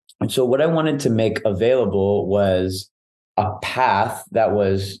 And so what I wanted to make available was a path that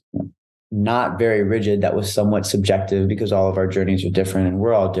was not very rigid, that was somewhat subjective because all of our journeys are different and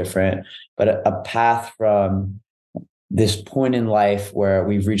we're all different, but a path from this point in life where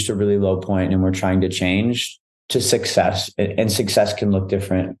we've reached a really low point and we're trying to change to success. And success can look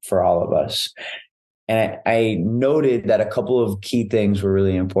different for all of us. And I noted that a couple of key things were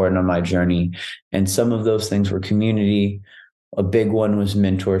really important on my journey. And some of those things were community. A big one was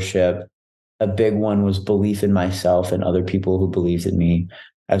mentorship. A big one was belief in myself and other people who believed in me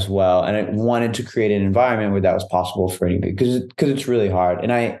as well. And I wanted to create an environment where that was possible for anybody because it's really hard.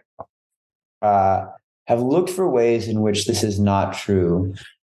 And I have looked for ways in which this is not true,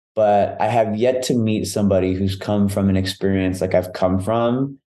 but I have yet to meet somebody who's come from an experience like I've come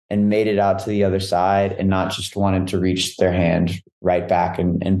from and made it out to the other side and not just wanted to reach their hand right back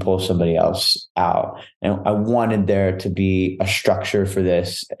and pull somebody else out. And I wanted there to be a structure for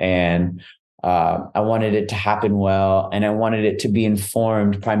this. And I wanted it to happen well. And I wanted it to be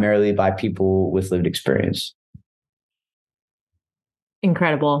informed primarily by people with lived experience.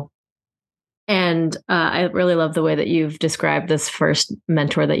 Incredible. And I really love the way that you've described this first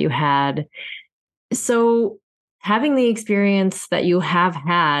mentor that you had. So having the experience that you have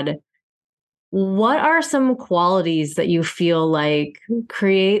had, what are some qualities that you feel like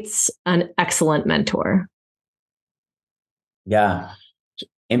creates an excellent mentor? Yeah.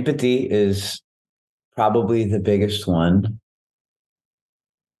 Empathy is probably the biggest one.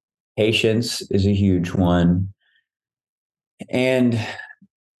 Patience is a huge one. And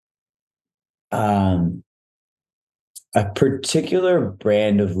um, a particular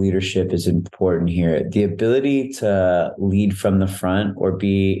brand of leadership is important here. The ability to lead from the front or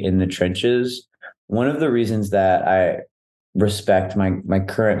be in the trenches. One of the reasons that I respect my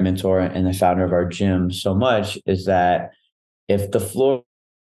current mentor and the founder of our gym so much is that if the floor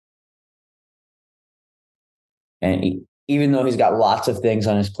and even though he's got lots of things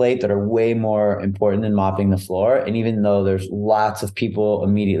on his plate that are way more important than mopping the floor, and even though there's lots of people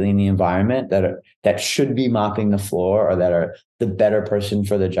immediately in the environment that should be mopping the floor or that are the better person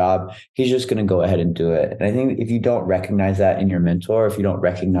for the job, he's just going to go ahead and do it. And I think if you don't recognize that in your mentor, if you don't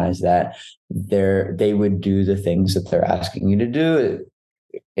recognize that they would do the things that they're asking you to do,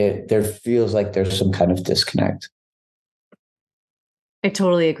 it there feels like there's some kind of disconnect. I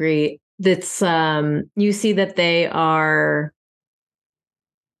totally agree. That's you see that they are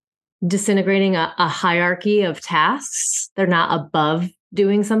disintegrating a hierarchy of tasks. They're not above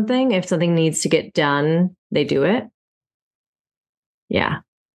doing something. If something needs to get done, they do it. Yeah,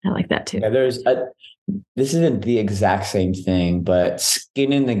 I like that too. Yeah, this isn't the exact same thing, but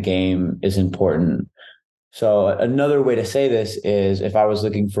skin in the game is important. So another way to say this is if I was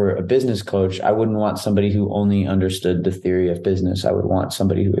looking for a business coach, I wouldn't want somebody who only understood the theory of business. I would want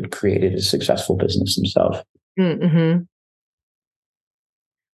somebody who had created a successful business themselves. Mm-hmm.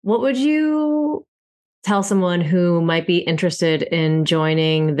 What would you tell someone who might be interested in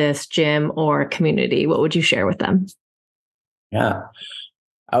joining this gym or community? What would you share with them? Yeah,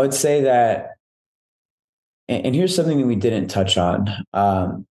 I would say that, and here's something that we didn't touch on.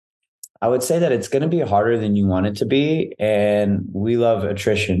 I would say that it's going to be harder than you want it to be, and we love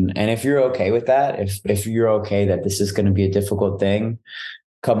attrition. And if you're okay with that, if you're okay that this is going to be a difficult thing,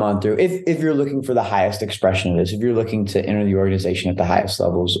 come on through. If you're looking for the highest expression of this, if you're looking to enter the organization at the highest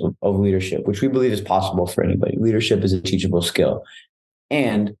levels of leadership, which we believe is possible for anybody, leadership is a teachable skill.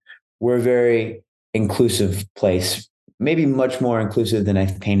 And we're a very inclusive place, maybe much more inclusive than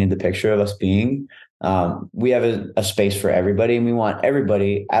I've painted the picture of us being. We have a space for everybody, and we want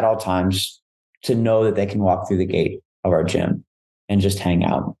everybody at all times to know that they can walk through the gate of our gym and just hang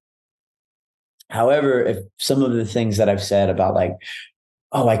out. However, if some of the things that I've said about like,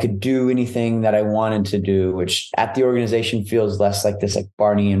 oh, I could do anything that I wanted to do, which at the organization feels less like this, like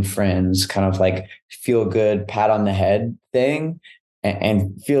Barney and Friends kind of like feel good, pat on the head thing,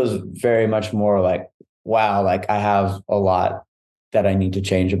 and feels very much more like, wow, like I have a lot that I need to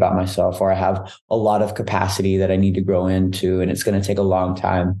change about myself, or I have a lot of capacity that I need to grow into, and it's going to take a long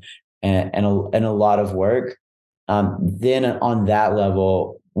time and a lot of work. Then on that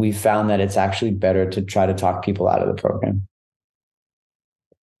level, we found that it's actually better to try to talk people out of the program.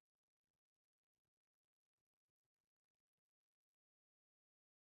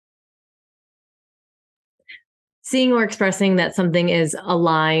 Seeing or expressing that something is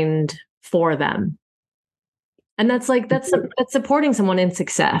aligned for them. And that's supporting someone in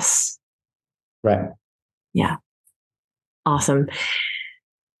success. Right. Yeah. Awesome.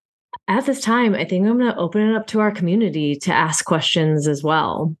 At this time, I think I'm going to open it up to our community to ask questions as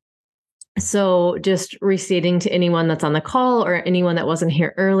well. So, just restating to anyone that's on the call or anyone that wasn't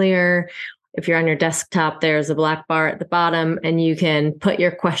here earlier, if you're on your desktop, there's a black bar at the bottom, and you can put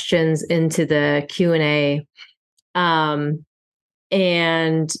your questions into the Q&A. And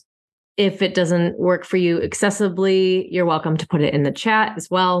if it doesn't work for you accessibly, you're welcome to put it in the chat as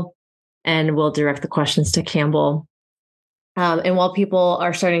well, and we'll direct the questions to Campbell. And while people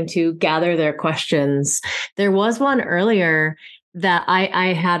are starting to gather their questions, there was one earlier that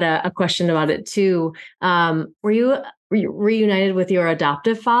I had a question about it too. Were you reunited with your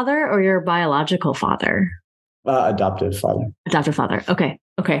adoptive father or your biological father? Adoptive father. Adoptive father. Okay.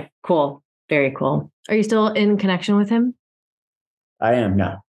 Okay. Cool. Very cool. Are you still in connection with him? I am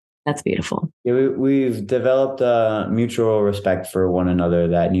now. That's beautiful. Yeah, we've developed a mutual respect for one another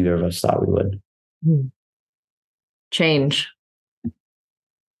that neither of us thought we would. Change.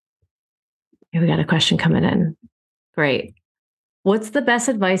 We got a question coming in. Great. What's the best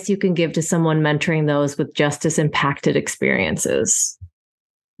advice you can give to someone mentoring those with justice impacted experiences?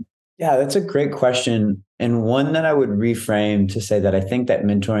 Yeah, that's a great question. And one that I would reframe to say that I think that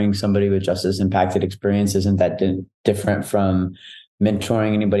mentoring somebody with justice impacted experience isn't that different from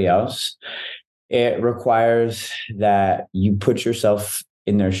mentoring anybody else. It requires that you put yourself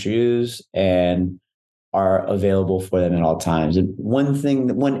in their shoes and are available for them at all times. And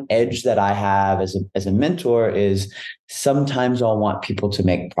one edge that I have as a mentor is sometimes I'll want people to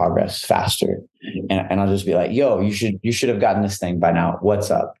make progress faster. And I'll just be like, yo, you should have gotten this thing by now.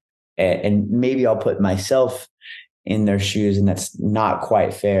 What's up? And maybe I'll put myself in their shoes, and that's not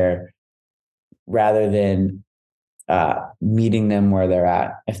quite fair, rather than meeting them where they're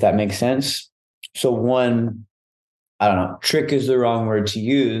at, if that makes sense. So one, I don't know, trick is the wrong word to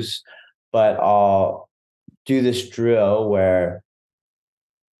use, but I'll do this drill where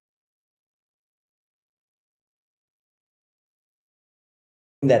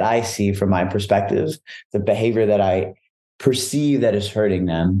that I see from my perspective, the behavior that I perceive that is hurting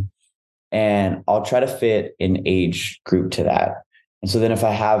them, and I'll try to fit an age group to that. And so then if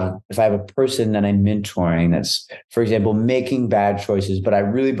I have a person that I'm mentoring that's, for example, making bad choices, but I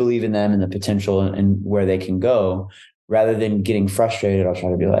really believe in them and the potential and where they can go, rather than getting frustrated, I'll try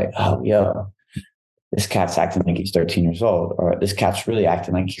to be like, oh, yo, this cat's acting like he's 13 years old, or this cat's really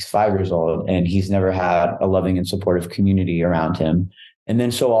acting like he's 5 years old and he's never had a loving and supportive community around him. And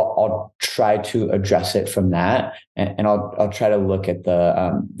then so I'll try to address it from that, and I'll try to look at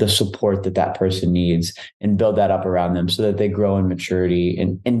the support that person needs and build that up around them so that they grow in maturity,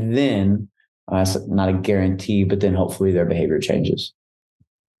 and then it's not a guarantee, but then hopefully their behavior changes.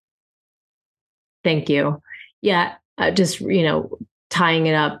 Thank you. Yeah, just tying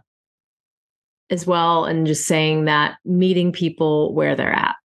it up as well, and just saying that meeting people where they're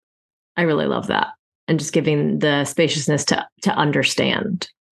at. I really love that. And just giving the spaciousness to understand.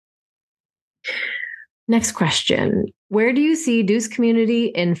 Next question. Where do you see Deuce community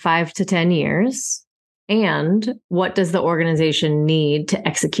in 5 to 10 years? And what does the organization need to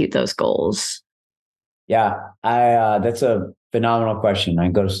execute those goals? Yeah, that's a phenomenal question. I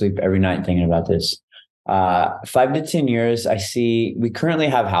go to sleep every night thinking about this. 5 to 10 years, I see we currently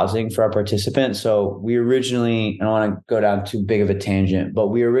have housing for our participants. So we originally, I don't want to go down too big of a tangent, but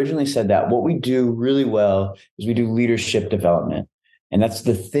we originally said that what we do really well is we do leadership development. And that's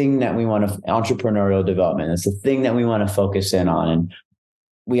the thing that we want to, entrepreneurial development. That's the thing that we want to focus in on. And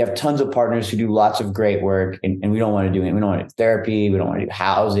we have tons of partners who do lots of great work, and we don't want to do it. We don't want to do therapy. We don't want to do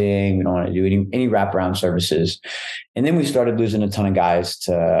housing. We don't want to do any wraparound services. And then we started losing a ton of guys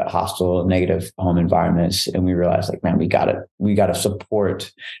to hostile, negative home environments. And we realized, like, man, we gotta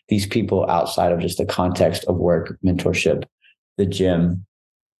support these people outside of just the context of work, mentorship, the gym.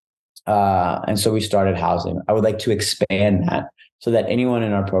 And so we started housing. I would like to expand that so that anyone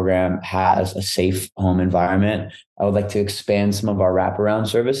in our program has a safe home environment. I would like to expand some of our wraparound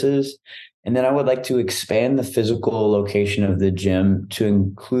services. And then I would like to expand the physical location of the gym to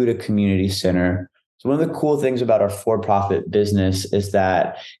include a community center. So one of the cool things about our for-profit business is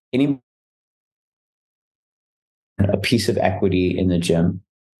that a piece of equity in the gym.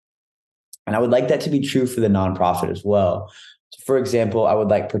 And I would like that to be true for the nonprofit as well. So for example, I would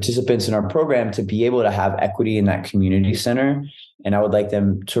like participants in our program to be able to have equity in that community center, and I would like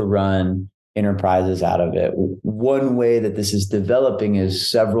them to run enterprises out of it. One way that this is developing is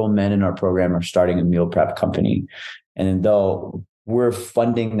several men in our program are starting a meal prep company. And though we're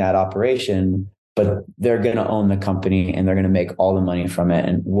funding that operation, but they're going to own the company and they're going to make all the money from it,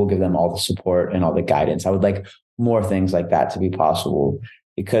 and we'll give them all the support and all the guidance. I would like more things like that to be possible,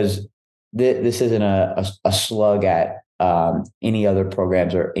 because this isn't a slug at any other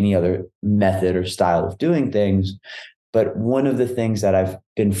programs or any other method or style of doing things. But one of the things that I've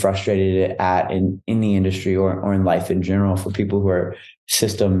been frustrated at in the industry or in life in general for people who are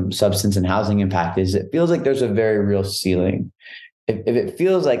system, substance, and housing impact is it feels like there's a very real ceiling. If it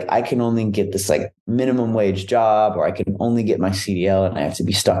feels like I can only get this like minimum wage job, or I can only get my CDL and I have to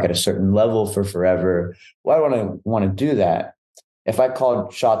be stuck at a certain level for forever, why would I want to do that? If I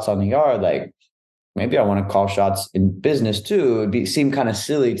called shots on the yard, like maybe I want to call shots in business too. It'd seem kind of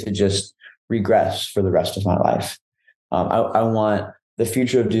silly to just regress for the rest of my life. I want the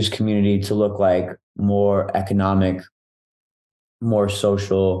future of Deuce community to look like more economic, more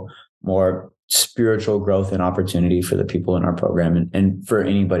social, more spiritual growth and opportunity for the people in our program, and for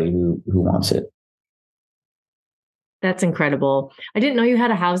anybody who wants it. That's incredible. I didn't know you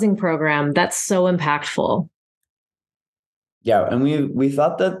had a housing program. That's so impactful. Yeah, and we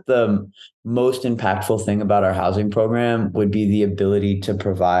thought that the most impactful thing about our housing program would be the ability to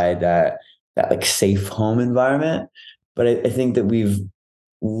provide that like safe home environment. But I think that we've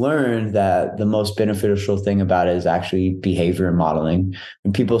learned that the most beneficial thing about it is actually behavior modeling.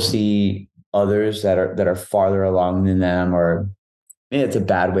 When people see others that are farther along than them, or maybe it's a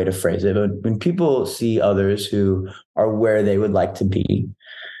bad way to phrase it, but when people see others who are where they would like to be,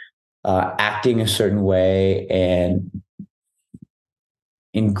 acting a certain way and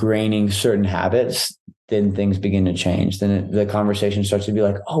ingraining certain habits, then things begin to change. Then the conversation starts to be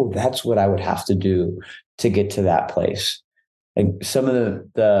like, oh, that's what I would have to do to get to that place. Like some of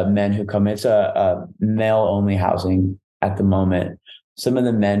the men who come, it's a male only housing at the moment. Some of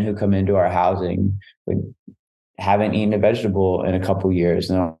the men who come into our housing like, haven't eaten a vegetable in a couple of years.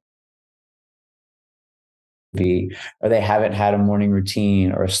 And or they haven't had a morning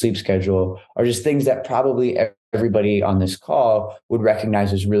routine or a sleep schedule, or just things that probably everybody on this call would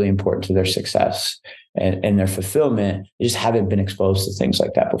recognize as really important to their success and their fulfillment. They just haven't been exposed to things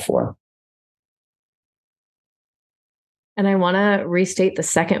like that before. And I want to restate the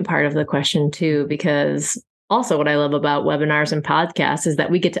second part of the question too, because also what I love about webinars and podcasts is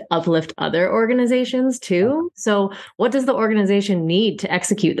that we get to uplift other organizations too. So what does the organization need to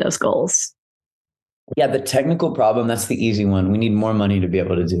execute those goals? Yeah, the technical problem, that's the easy one. We need more money to be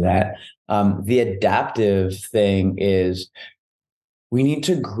able to do that. The adaptive thing is we need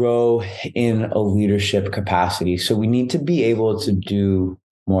to grow in a leadership capacity. So we need to be able to do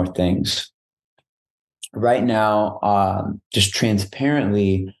more things. Right now, just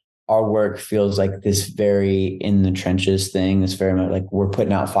transparently, our work feels like this very in the trenches thing. It's very much like we're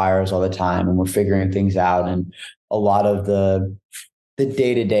putting out fires all the time and we're figuring things out. And a lot of the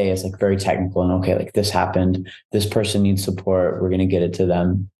day-to-day is like very technical and okay, like this happened, this person needs support, we're going to get it to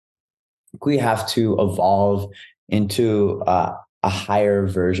them. We have to evolve into a higher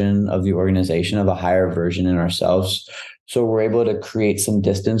version of the organization, of a higher version in ourselves. So we're able to create some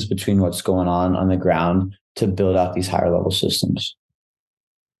distance between what's going on the ground to build out these higher level systems.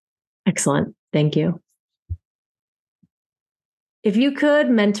 Excellent. Thank you. If you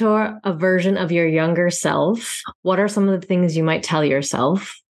could mentor a version of your younger self, what are some of the things you might tell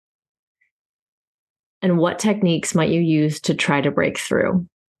yourself? And what techniques might you use to try to break through?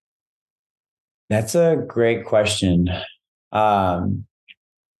 That's a great question. I'm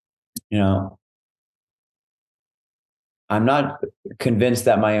not convinced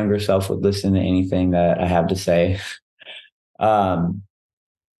that my younger self would listen to anything that I have to say.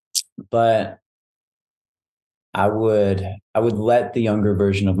 But I would let the younger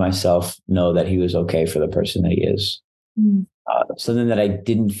version of myself know that he was okay for the person that he is. Something that I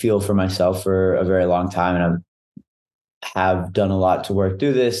didn't feel for myself for a very long time. And I have done a lot to work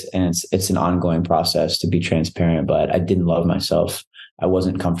through this, and it's an ongoing process, to be transparent, but I didn't love myself. I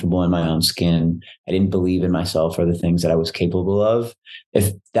wasn't comfortable in my own skin. I didn't believe in myself or the things that I was capable of.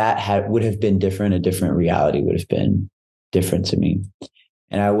 If that would have been different, a different reality would have been different to me.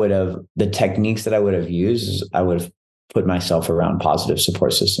 And the techniques that I would have used is I would have put myself around positive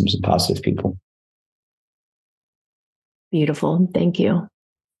support systems and positive people. Beautiful. Thank you.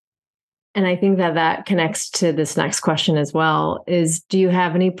 And I think that connects to this next question as well, is do you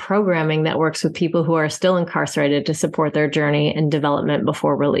have any programming that works with people who are still incarcerated to support their journey and development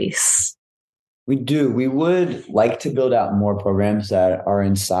before release? We do. We would like to build out more programs that are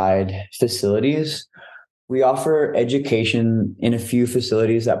inside facilities. We offer education in a few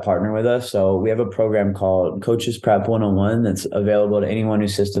facilities that partner with us. So we have a program called Coaches Prep 101 that's available to anyone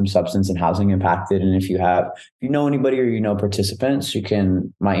who's system, substance, and housing impacted. And if you know anybody or you know participants,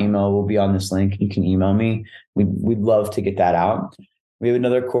 my email will be on this link. You can email me. We'd love to get that out. We have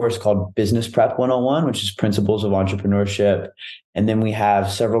another course called Business Prep 101, which is Principles of Entrepreneurship. And then we have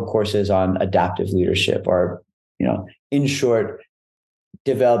several courses on adaptive leadership, or, in short,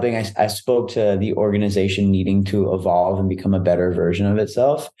 developing. I spoke to the organization needing to evolve and become a better version of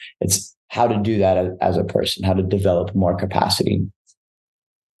itself. It's how to do that as a person, how to develop more capacity.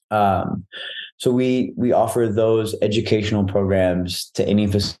 So we offer those educational programs to any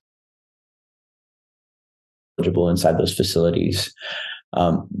facility eligible inside those facilities.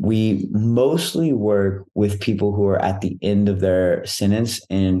 We mostly work with people who are at the end of their sentence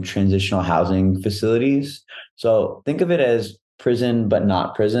in transitional housing facilities. So think of it as prison, but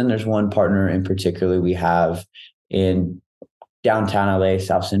not prison. There's one partner in particular we have in downtown LA,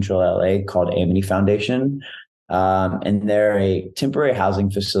 South Central LA, called Amity Foundation. And they're a temporary housing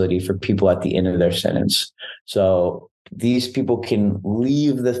facility for people at the end of their sentence. So these people can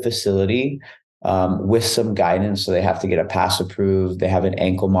leave the facility with some guidance. So they have to get a pass approved. They have an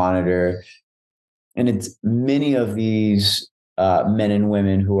ankle monitor. And it's many of these men and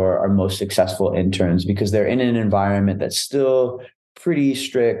women who are our most successful interns, because they're in an environment that's still pretty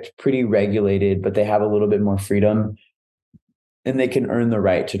strict, pretty regulated, but they have a little bit more freedom and they can earn the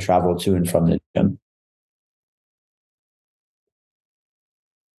right to travel to and from the gym.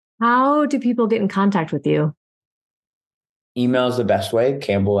 How do people get in contact with you? Email is the best way,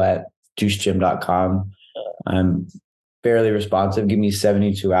 Campbell@deucegym.com. I'm fairly responsive. Give me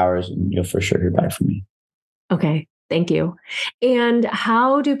 72 hours and you'll for sure hear back from me. Okay. Thank you. And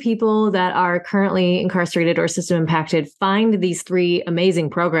how do people that are currently incarcerated or system impacted find these 3 amazing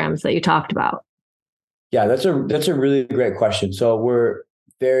programs that you talked about? Yeah, that's a really great question. So we're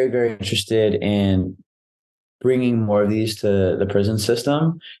very, very interested in bringing more of these to the prison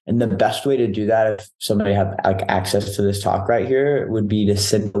system. And the best way to do that, if somebody have like access to this talk right here, would be to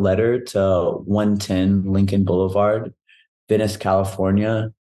send a letter to 110 Lincoln Boulevard, Venice,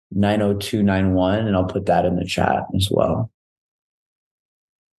 California, 90291. And I'll put that in the chat as well.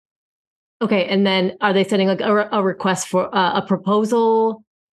 Okay. And then are they sending like a request for a proposal?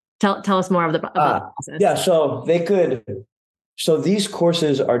 Tell us more about the process. Yeah. So these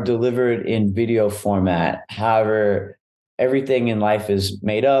courses are delivered in video format. However, everything in life is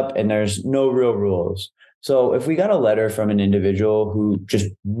made up and there's no real rules. So if we got a letter from an individual who just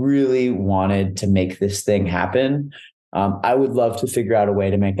really wanted to make this thing happen, I would love to figure out a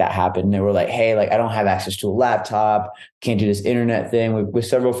way to make that happen. They were like, hey, like I don't have access to a laptop, can't do this internet thing. With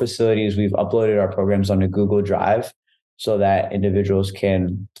several facilities, we've uploaded our programs onto Google Drive so that individuals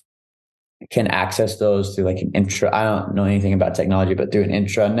can access those through like an I don't know anything about technology, but through an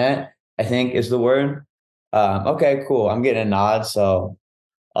intranet, I think is the word. Okay, cool. I'm getting a nod, so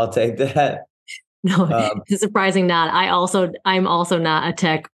I'll take that. No, it's a surprising nod. I'm also not a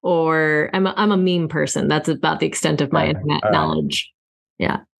tech or I'm a meme person. That's about the extent of my internet knowledge.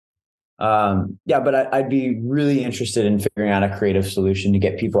 Yeah. Yeah, but I'd be really interested in figuring out a creative solution to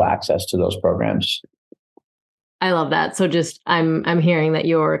get people access to those programs. I love that. So I'm hearing that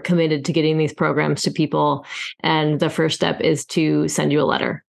you're committed to getting these programs to people. And the first step is to send you a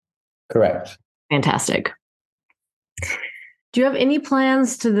letter. Correct. Fantastic. Do you have any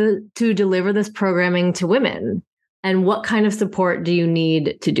plans to deliver this programming to women? And what kind of support do you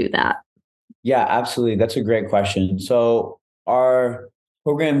need to do that? Yeah, absolutely. That's a great question. So our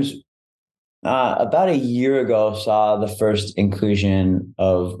programs about a year ago saw the first inclusion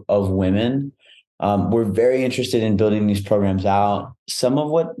of women. We're very interested in building these programs out. Some of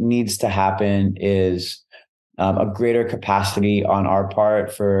what needs to happen is a greater capacity on our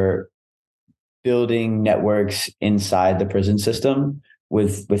part for building networks inside the prison system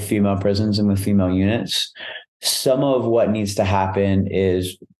with female prisons and with female units. Some of what needs to happen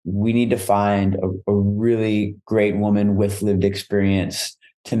is we need to find a really great woman with lived experience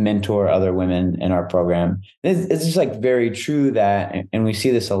to mentor other women in our program. It's just like very true that, and we see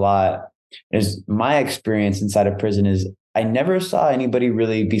this a lot, is my experience inside of prison is I never saw anybody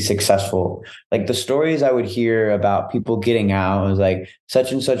really be successful. Like the stories I would hear about people getting out was like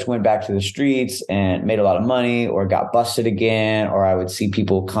such and such went back to the streets and made a lot of money or got busted again, or I would see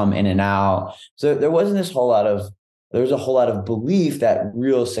people come in and out. So there was a whole lot of belief that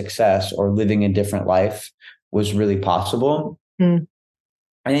real success or living a different life was really possible. Mm.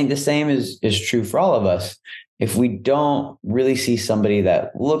 I think the same is true for all of us. If we don't really see somebody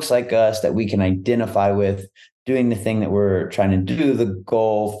that looks like us, that we can identify with doing the thing that we're trying to do, the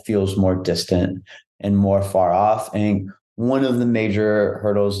goal feels more distant and more far off. I think one of the major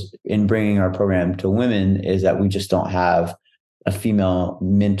hurdles in bringing our program to women is that we just don't have a female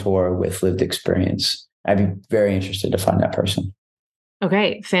mentor with lived experience. I'd be very interested to find that person.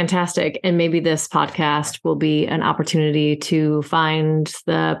 Okay, fantastic. And maybe this podcast will be an opportunity to find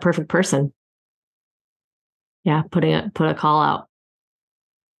the perfect person. Yeah, put a call out.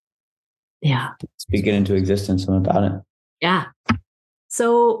 Yeah. Speak it into existence. I'm about it. Yeah.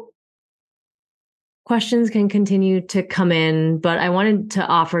 So questions can continue to come in, but I wanted to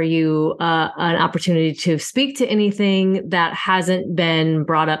offer you an opportunity to speak to anything that hasn't been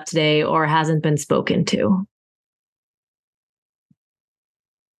brought up today or hasn't been spoken to.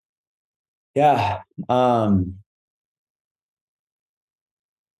 Yeah.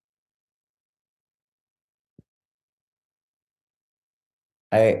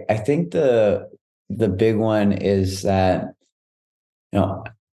 I think the big one is that,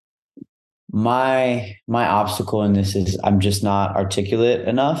 my obstacle in this is I'm just not articulate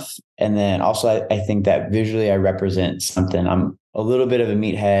enough. And then also I think that visually I represent something. I'm a little bit of a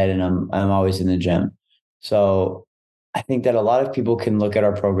meathead and I'm always in the gym. So I think that a lot of people can look at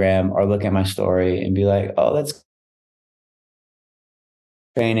our program or look at my story and be like, oh, that's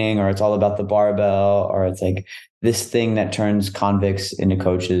training, or it's all about the barbell, or it's like this thing that turns convicts into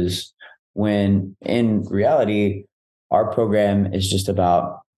coaches, when in reality, our program is just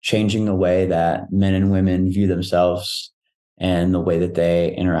about changing the way that men and women view themselves and the way that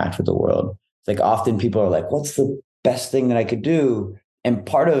they interact with the world. It's like often people are like, what's the best thing that I could do? And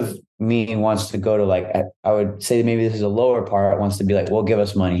part of me wants to go to like, I would say maybe this is a lower part, wants to be like, well, give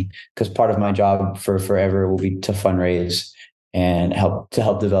us money, because part of my job for forever will be to fundraise and help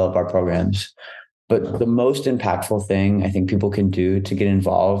develop our programs. But the most impactful thing I think people can do to get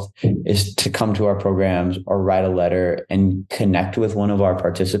involved is to come to our programs or write a letter and connect with one of our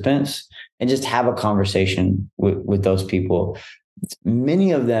participants and just have a conversation with those people.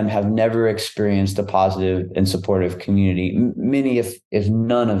 Many of them have never experienced a positive and supportive community, many, if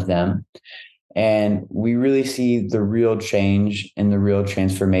none of them. And we really see the real change and the real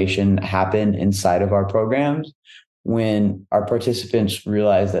transformation happen inside of our programs when our participants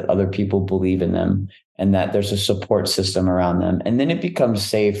realize that other people believe in them and that there's a support system around them. And then it becomes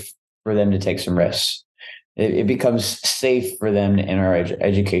safe for them to take some risks. It becomes safe for them to enter our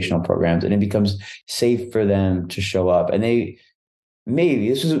educational programs, and it becomes safe for them to show up. And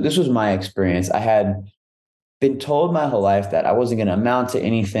this was my experience. I had been told my whole life that I wasn't going to amount to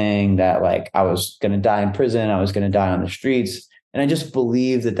anything, that like I was going to die in prison, I was going to die on the streets. And I just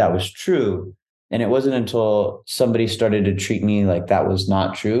believed that that was true. And it wasn't until somebody started to treat me like that was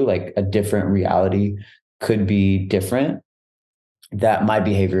not true, like a different reality could be different, that my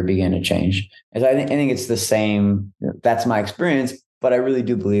behavior began to change. And I think it's the same. That's my experience, but I really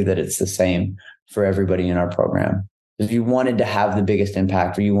do believe that it's the same for everybody in our program. If you wanted to have the biggest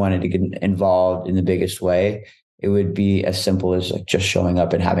impact or you wanted to get involved in the biggest way, it would be as simple as like just showing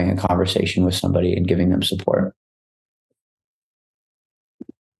up and having a conversation with somebody and giving them support.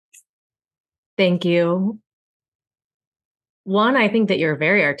 Thank you. One, I think that you're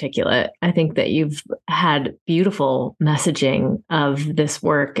very articulate. I think that you've had beautiful messaging of this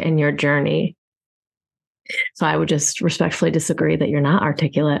work and your journey. So I would just respectfully disagree that you're not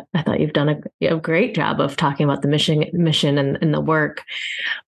articulate. I thought you've done a great job of talking about the mission and the work.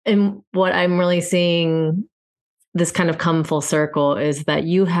 And what I'm really seeing this kind of come full circle is that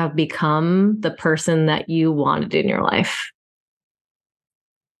you have become the person that you wanted in your life.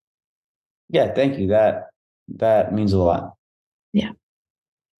 Yeah, thank you. That means a lot. Yeah.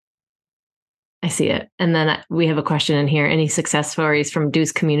 I see it. And then we have a question in here. Any success stories from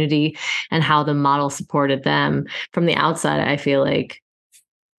Deuce community and how the model supported them? From the outside, I feel like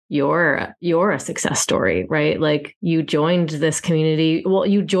you're a success story, right? Like you joined this community. Well,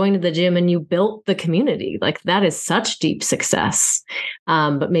 you joined the gym and you built the community. Like that is such deep success.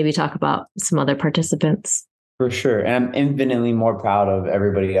 But maybe talk about some other participants. For sure. And I'm infinitely more proud of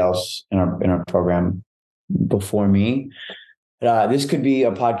everybody else in our program before me. This could be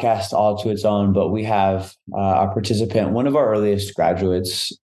a podcast all to its own, but we have our participant, one of our earliest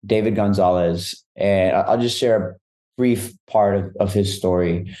graduates, David Gonzalez, and I'll just share a brief part of his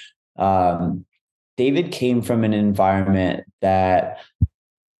story. David came from an environment that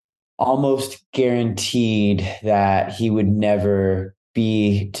almost guaranteed that he would never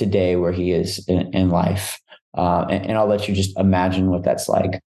be today where he is in life. And I'll let you just imagine what that's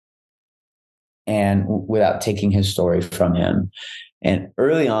like. And without taking his story from him. And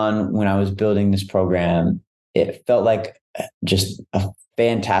early on, when I was building this program, it felt like just a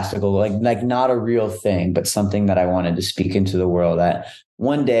fantastical, like not a real thing, but something that I wanted to speak into the world. That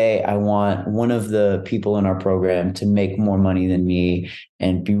one day I want one of the people in our program to make more money than me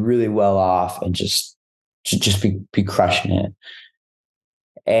and be really well off and just be crushing it.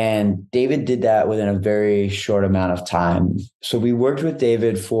 And David did that within a very short amount of time. So we worked with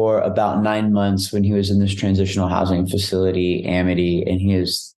David for about 9 months when he was in this transitional housing facility, Amity, and he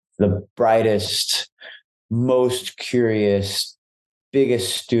is the brightest, most curious,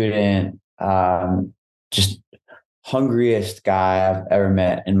 biggest student, just hungriest guy I've ever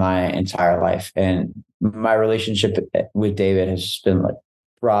met in my entire life. And my relationship with David has just been like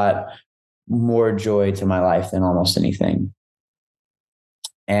brought more joy to my life than almost anything.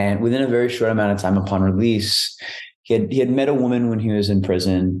 And within a very short amount of time upon release, he had met a woman when he was in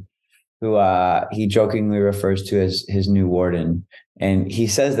prison who he jokingly refers to as his new warden. And he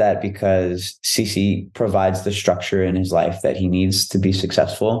says that because Cece provides the structure in his life that he needs to be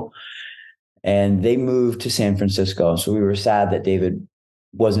successful. And they moved to San Francisco. So we were sad that David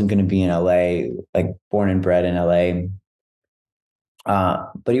wasn't going to be in LA, like born and bred in LA.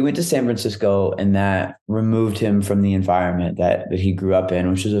 But he went to San Francisco, and that removed him from the environment that he grew up in,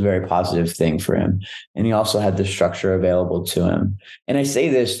 which was a very positive thing for him. And he also had the structure available to him. And I say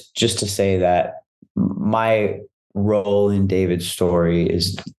this just to say that my role in David's story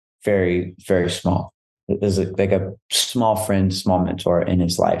is very, very small. There's like a small friend, small mentor in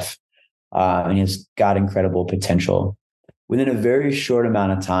his life. And he's got incredible potential. Within a very short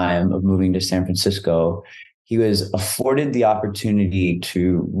amount of time of moving to San Francisco, he was afforded the opportunity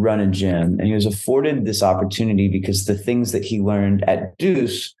to run a gym. And he was afforded this opportunity because the things that he learned at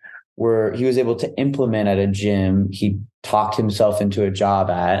Deuce he was able to implement at a gym he talked himself into a job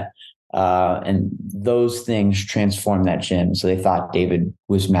at. And those things transformed that gym. So they thought David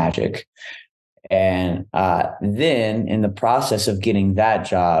was magic. And then in the process of getting that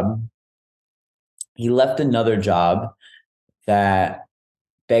job, he left another job that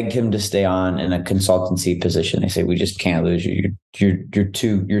begged him to stay on in a consultancy position. They say, we just can't lose you. You're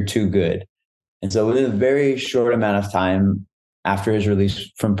too good. And so within a very short amount of time after his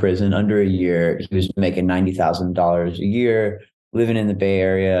release from prison, under a year, he was making $90,000 a year, living in the Bay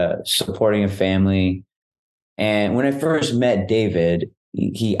Area, supporting a family. And when I first met David,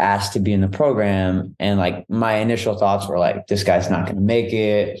 he asked to be in the program. And like my initial thoughts were like, this guy's not going to make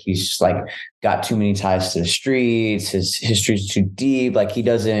it. He's just like got too many ties to the streets. His history's too deep. Like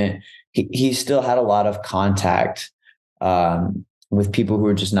he still had a lot of contact with people who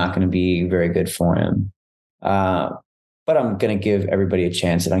are just not going to be very good for him. But I'm going to give everybody a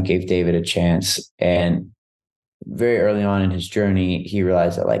chance. And I gave David a chance. And very early on in his journey, he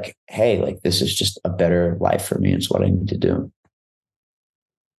realized that like, hey, like this is just a better life for me. It's what I need to do.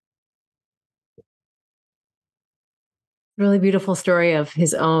 Really beautiful story of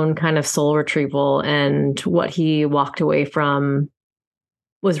his own kind of soul retrieval, and what he walked away from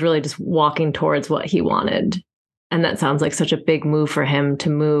was really just walking towards what he wanted. And that sounds like such a big move for him, to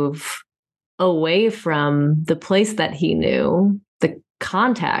move away from the place that he knew, the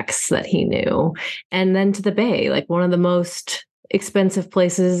contacts that he knew, and then to the Bay, like one of the most expensive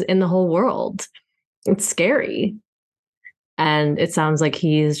places in the whole world. It's scary. And it sounds like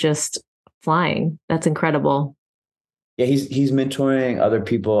he's just flying. That's incredible. Yeah, he's mentoring other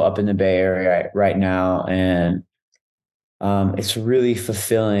people up in the Bay Area right now, and it's really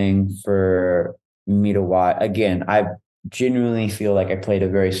fulfilling for me to watch. Again, I genuinely feel like I played a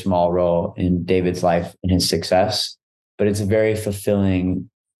very small role in David's life and his success, but it's very fulfilling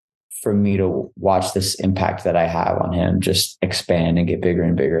for me to watch this impact that I have on him just expand and get bigger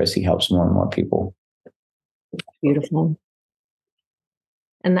and bigger as he helps more and more people. Beautiful.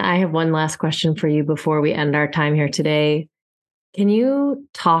 And I have one last question for you before we end our time here today. Can you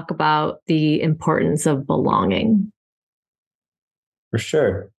talk about the importance of belonging? For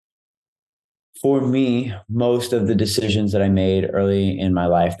sure. For me, most of the decisions that I made early in my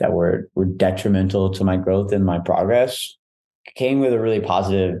life that were detrimental to my growth and my progress came with a really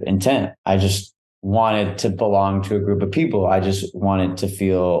positive intent. I just wanted to belong to a group of people. I just wanted to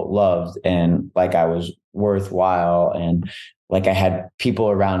feel loved and like I was worthwhile, and like I had people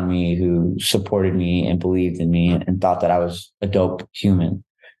around me who supported me and believed in me and thought that I was a dope human.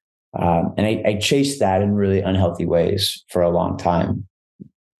 And I chased that in really unhealthy ways for a long time.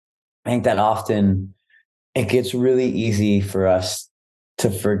 I think that often it gets really easy for us to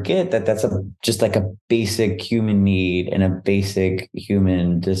forget that that's just like a basic human need and a basic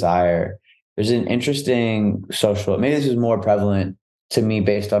human desire. There's an interesting social, maybe this is more prevalent to me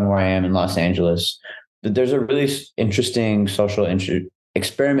based on where I am in Los Angeles, but there's a really interesting social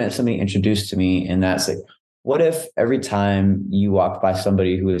experiment somebody introduced to me. And that's like, what if every time you walk by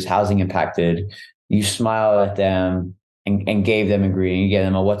somebody who is housing impacted, you smile at them and gave them a greeting, you gave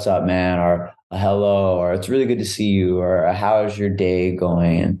them a "what's up, man," or a "hello," or "it's really good to see you," or a "how's your day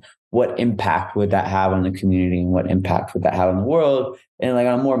going?" And what impact would that have on the community, and what impact would that have on the world? And like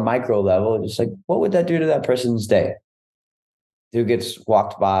on a more micro level, just like, what would that do to that person's day who gets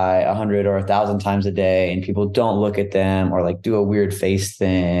walked by 100 or 1,000 times a day, and people don't look at them or like do a weird face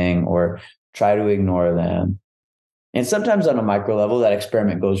thing or try to ignore them? And sometimes on a micro level, that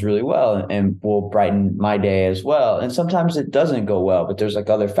experiment goes really well and will brighten my day as well. And sometimes it doesn't go well, but there's like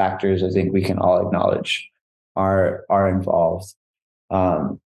other factors I think we can all acknowledge are involved.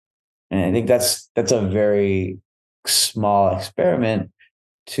 And I think that's a very small experiment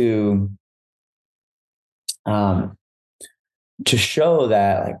to show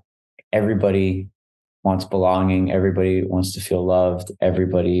that like everybody wants belonging. Everybody wants to feel loved.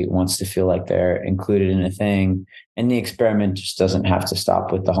 Everybody wants to feel like they're included in a thing. And the experiment just doesn't have to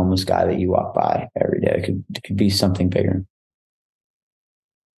stop with the homeless guy that you walk by every day. It could be something bigger.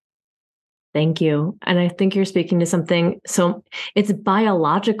 Thank you. And I think you're speaking to something. So it's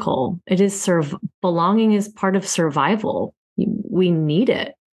biological. It is belonging is part of survival. We need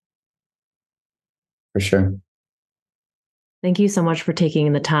it. For sure. Thank you so much for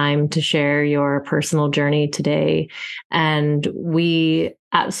taking the time to share your personal journey today. And we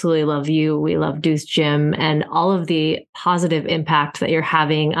absolutely love you. We love Deuce Gym and all of the positive impact that you're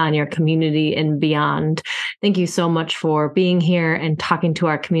having on your community and beyond. Thank you so much for being here and talking to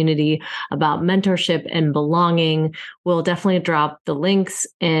our community about mentorship and belonging. We'll definitely drop the links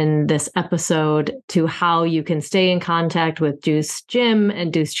in this episode to how you can stay in contact with Deuce Gym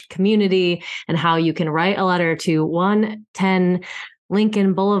and Deuce Community, and how you can write a letter to 110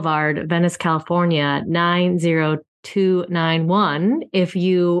 Lincoln Boulevard, Venice, California, 902 291 if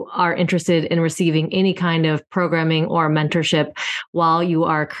you are interested in receiving any kind of programming or mentorship while you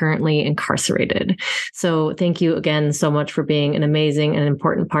are currently incarcerated. So thank you again so much for being an amazing and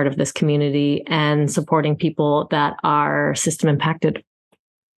important part of this community and supporting people that are system impacted.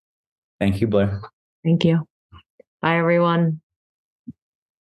 Thank you, Blair. Thank you. Bye, everyone.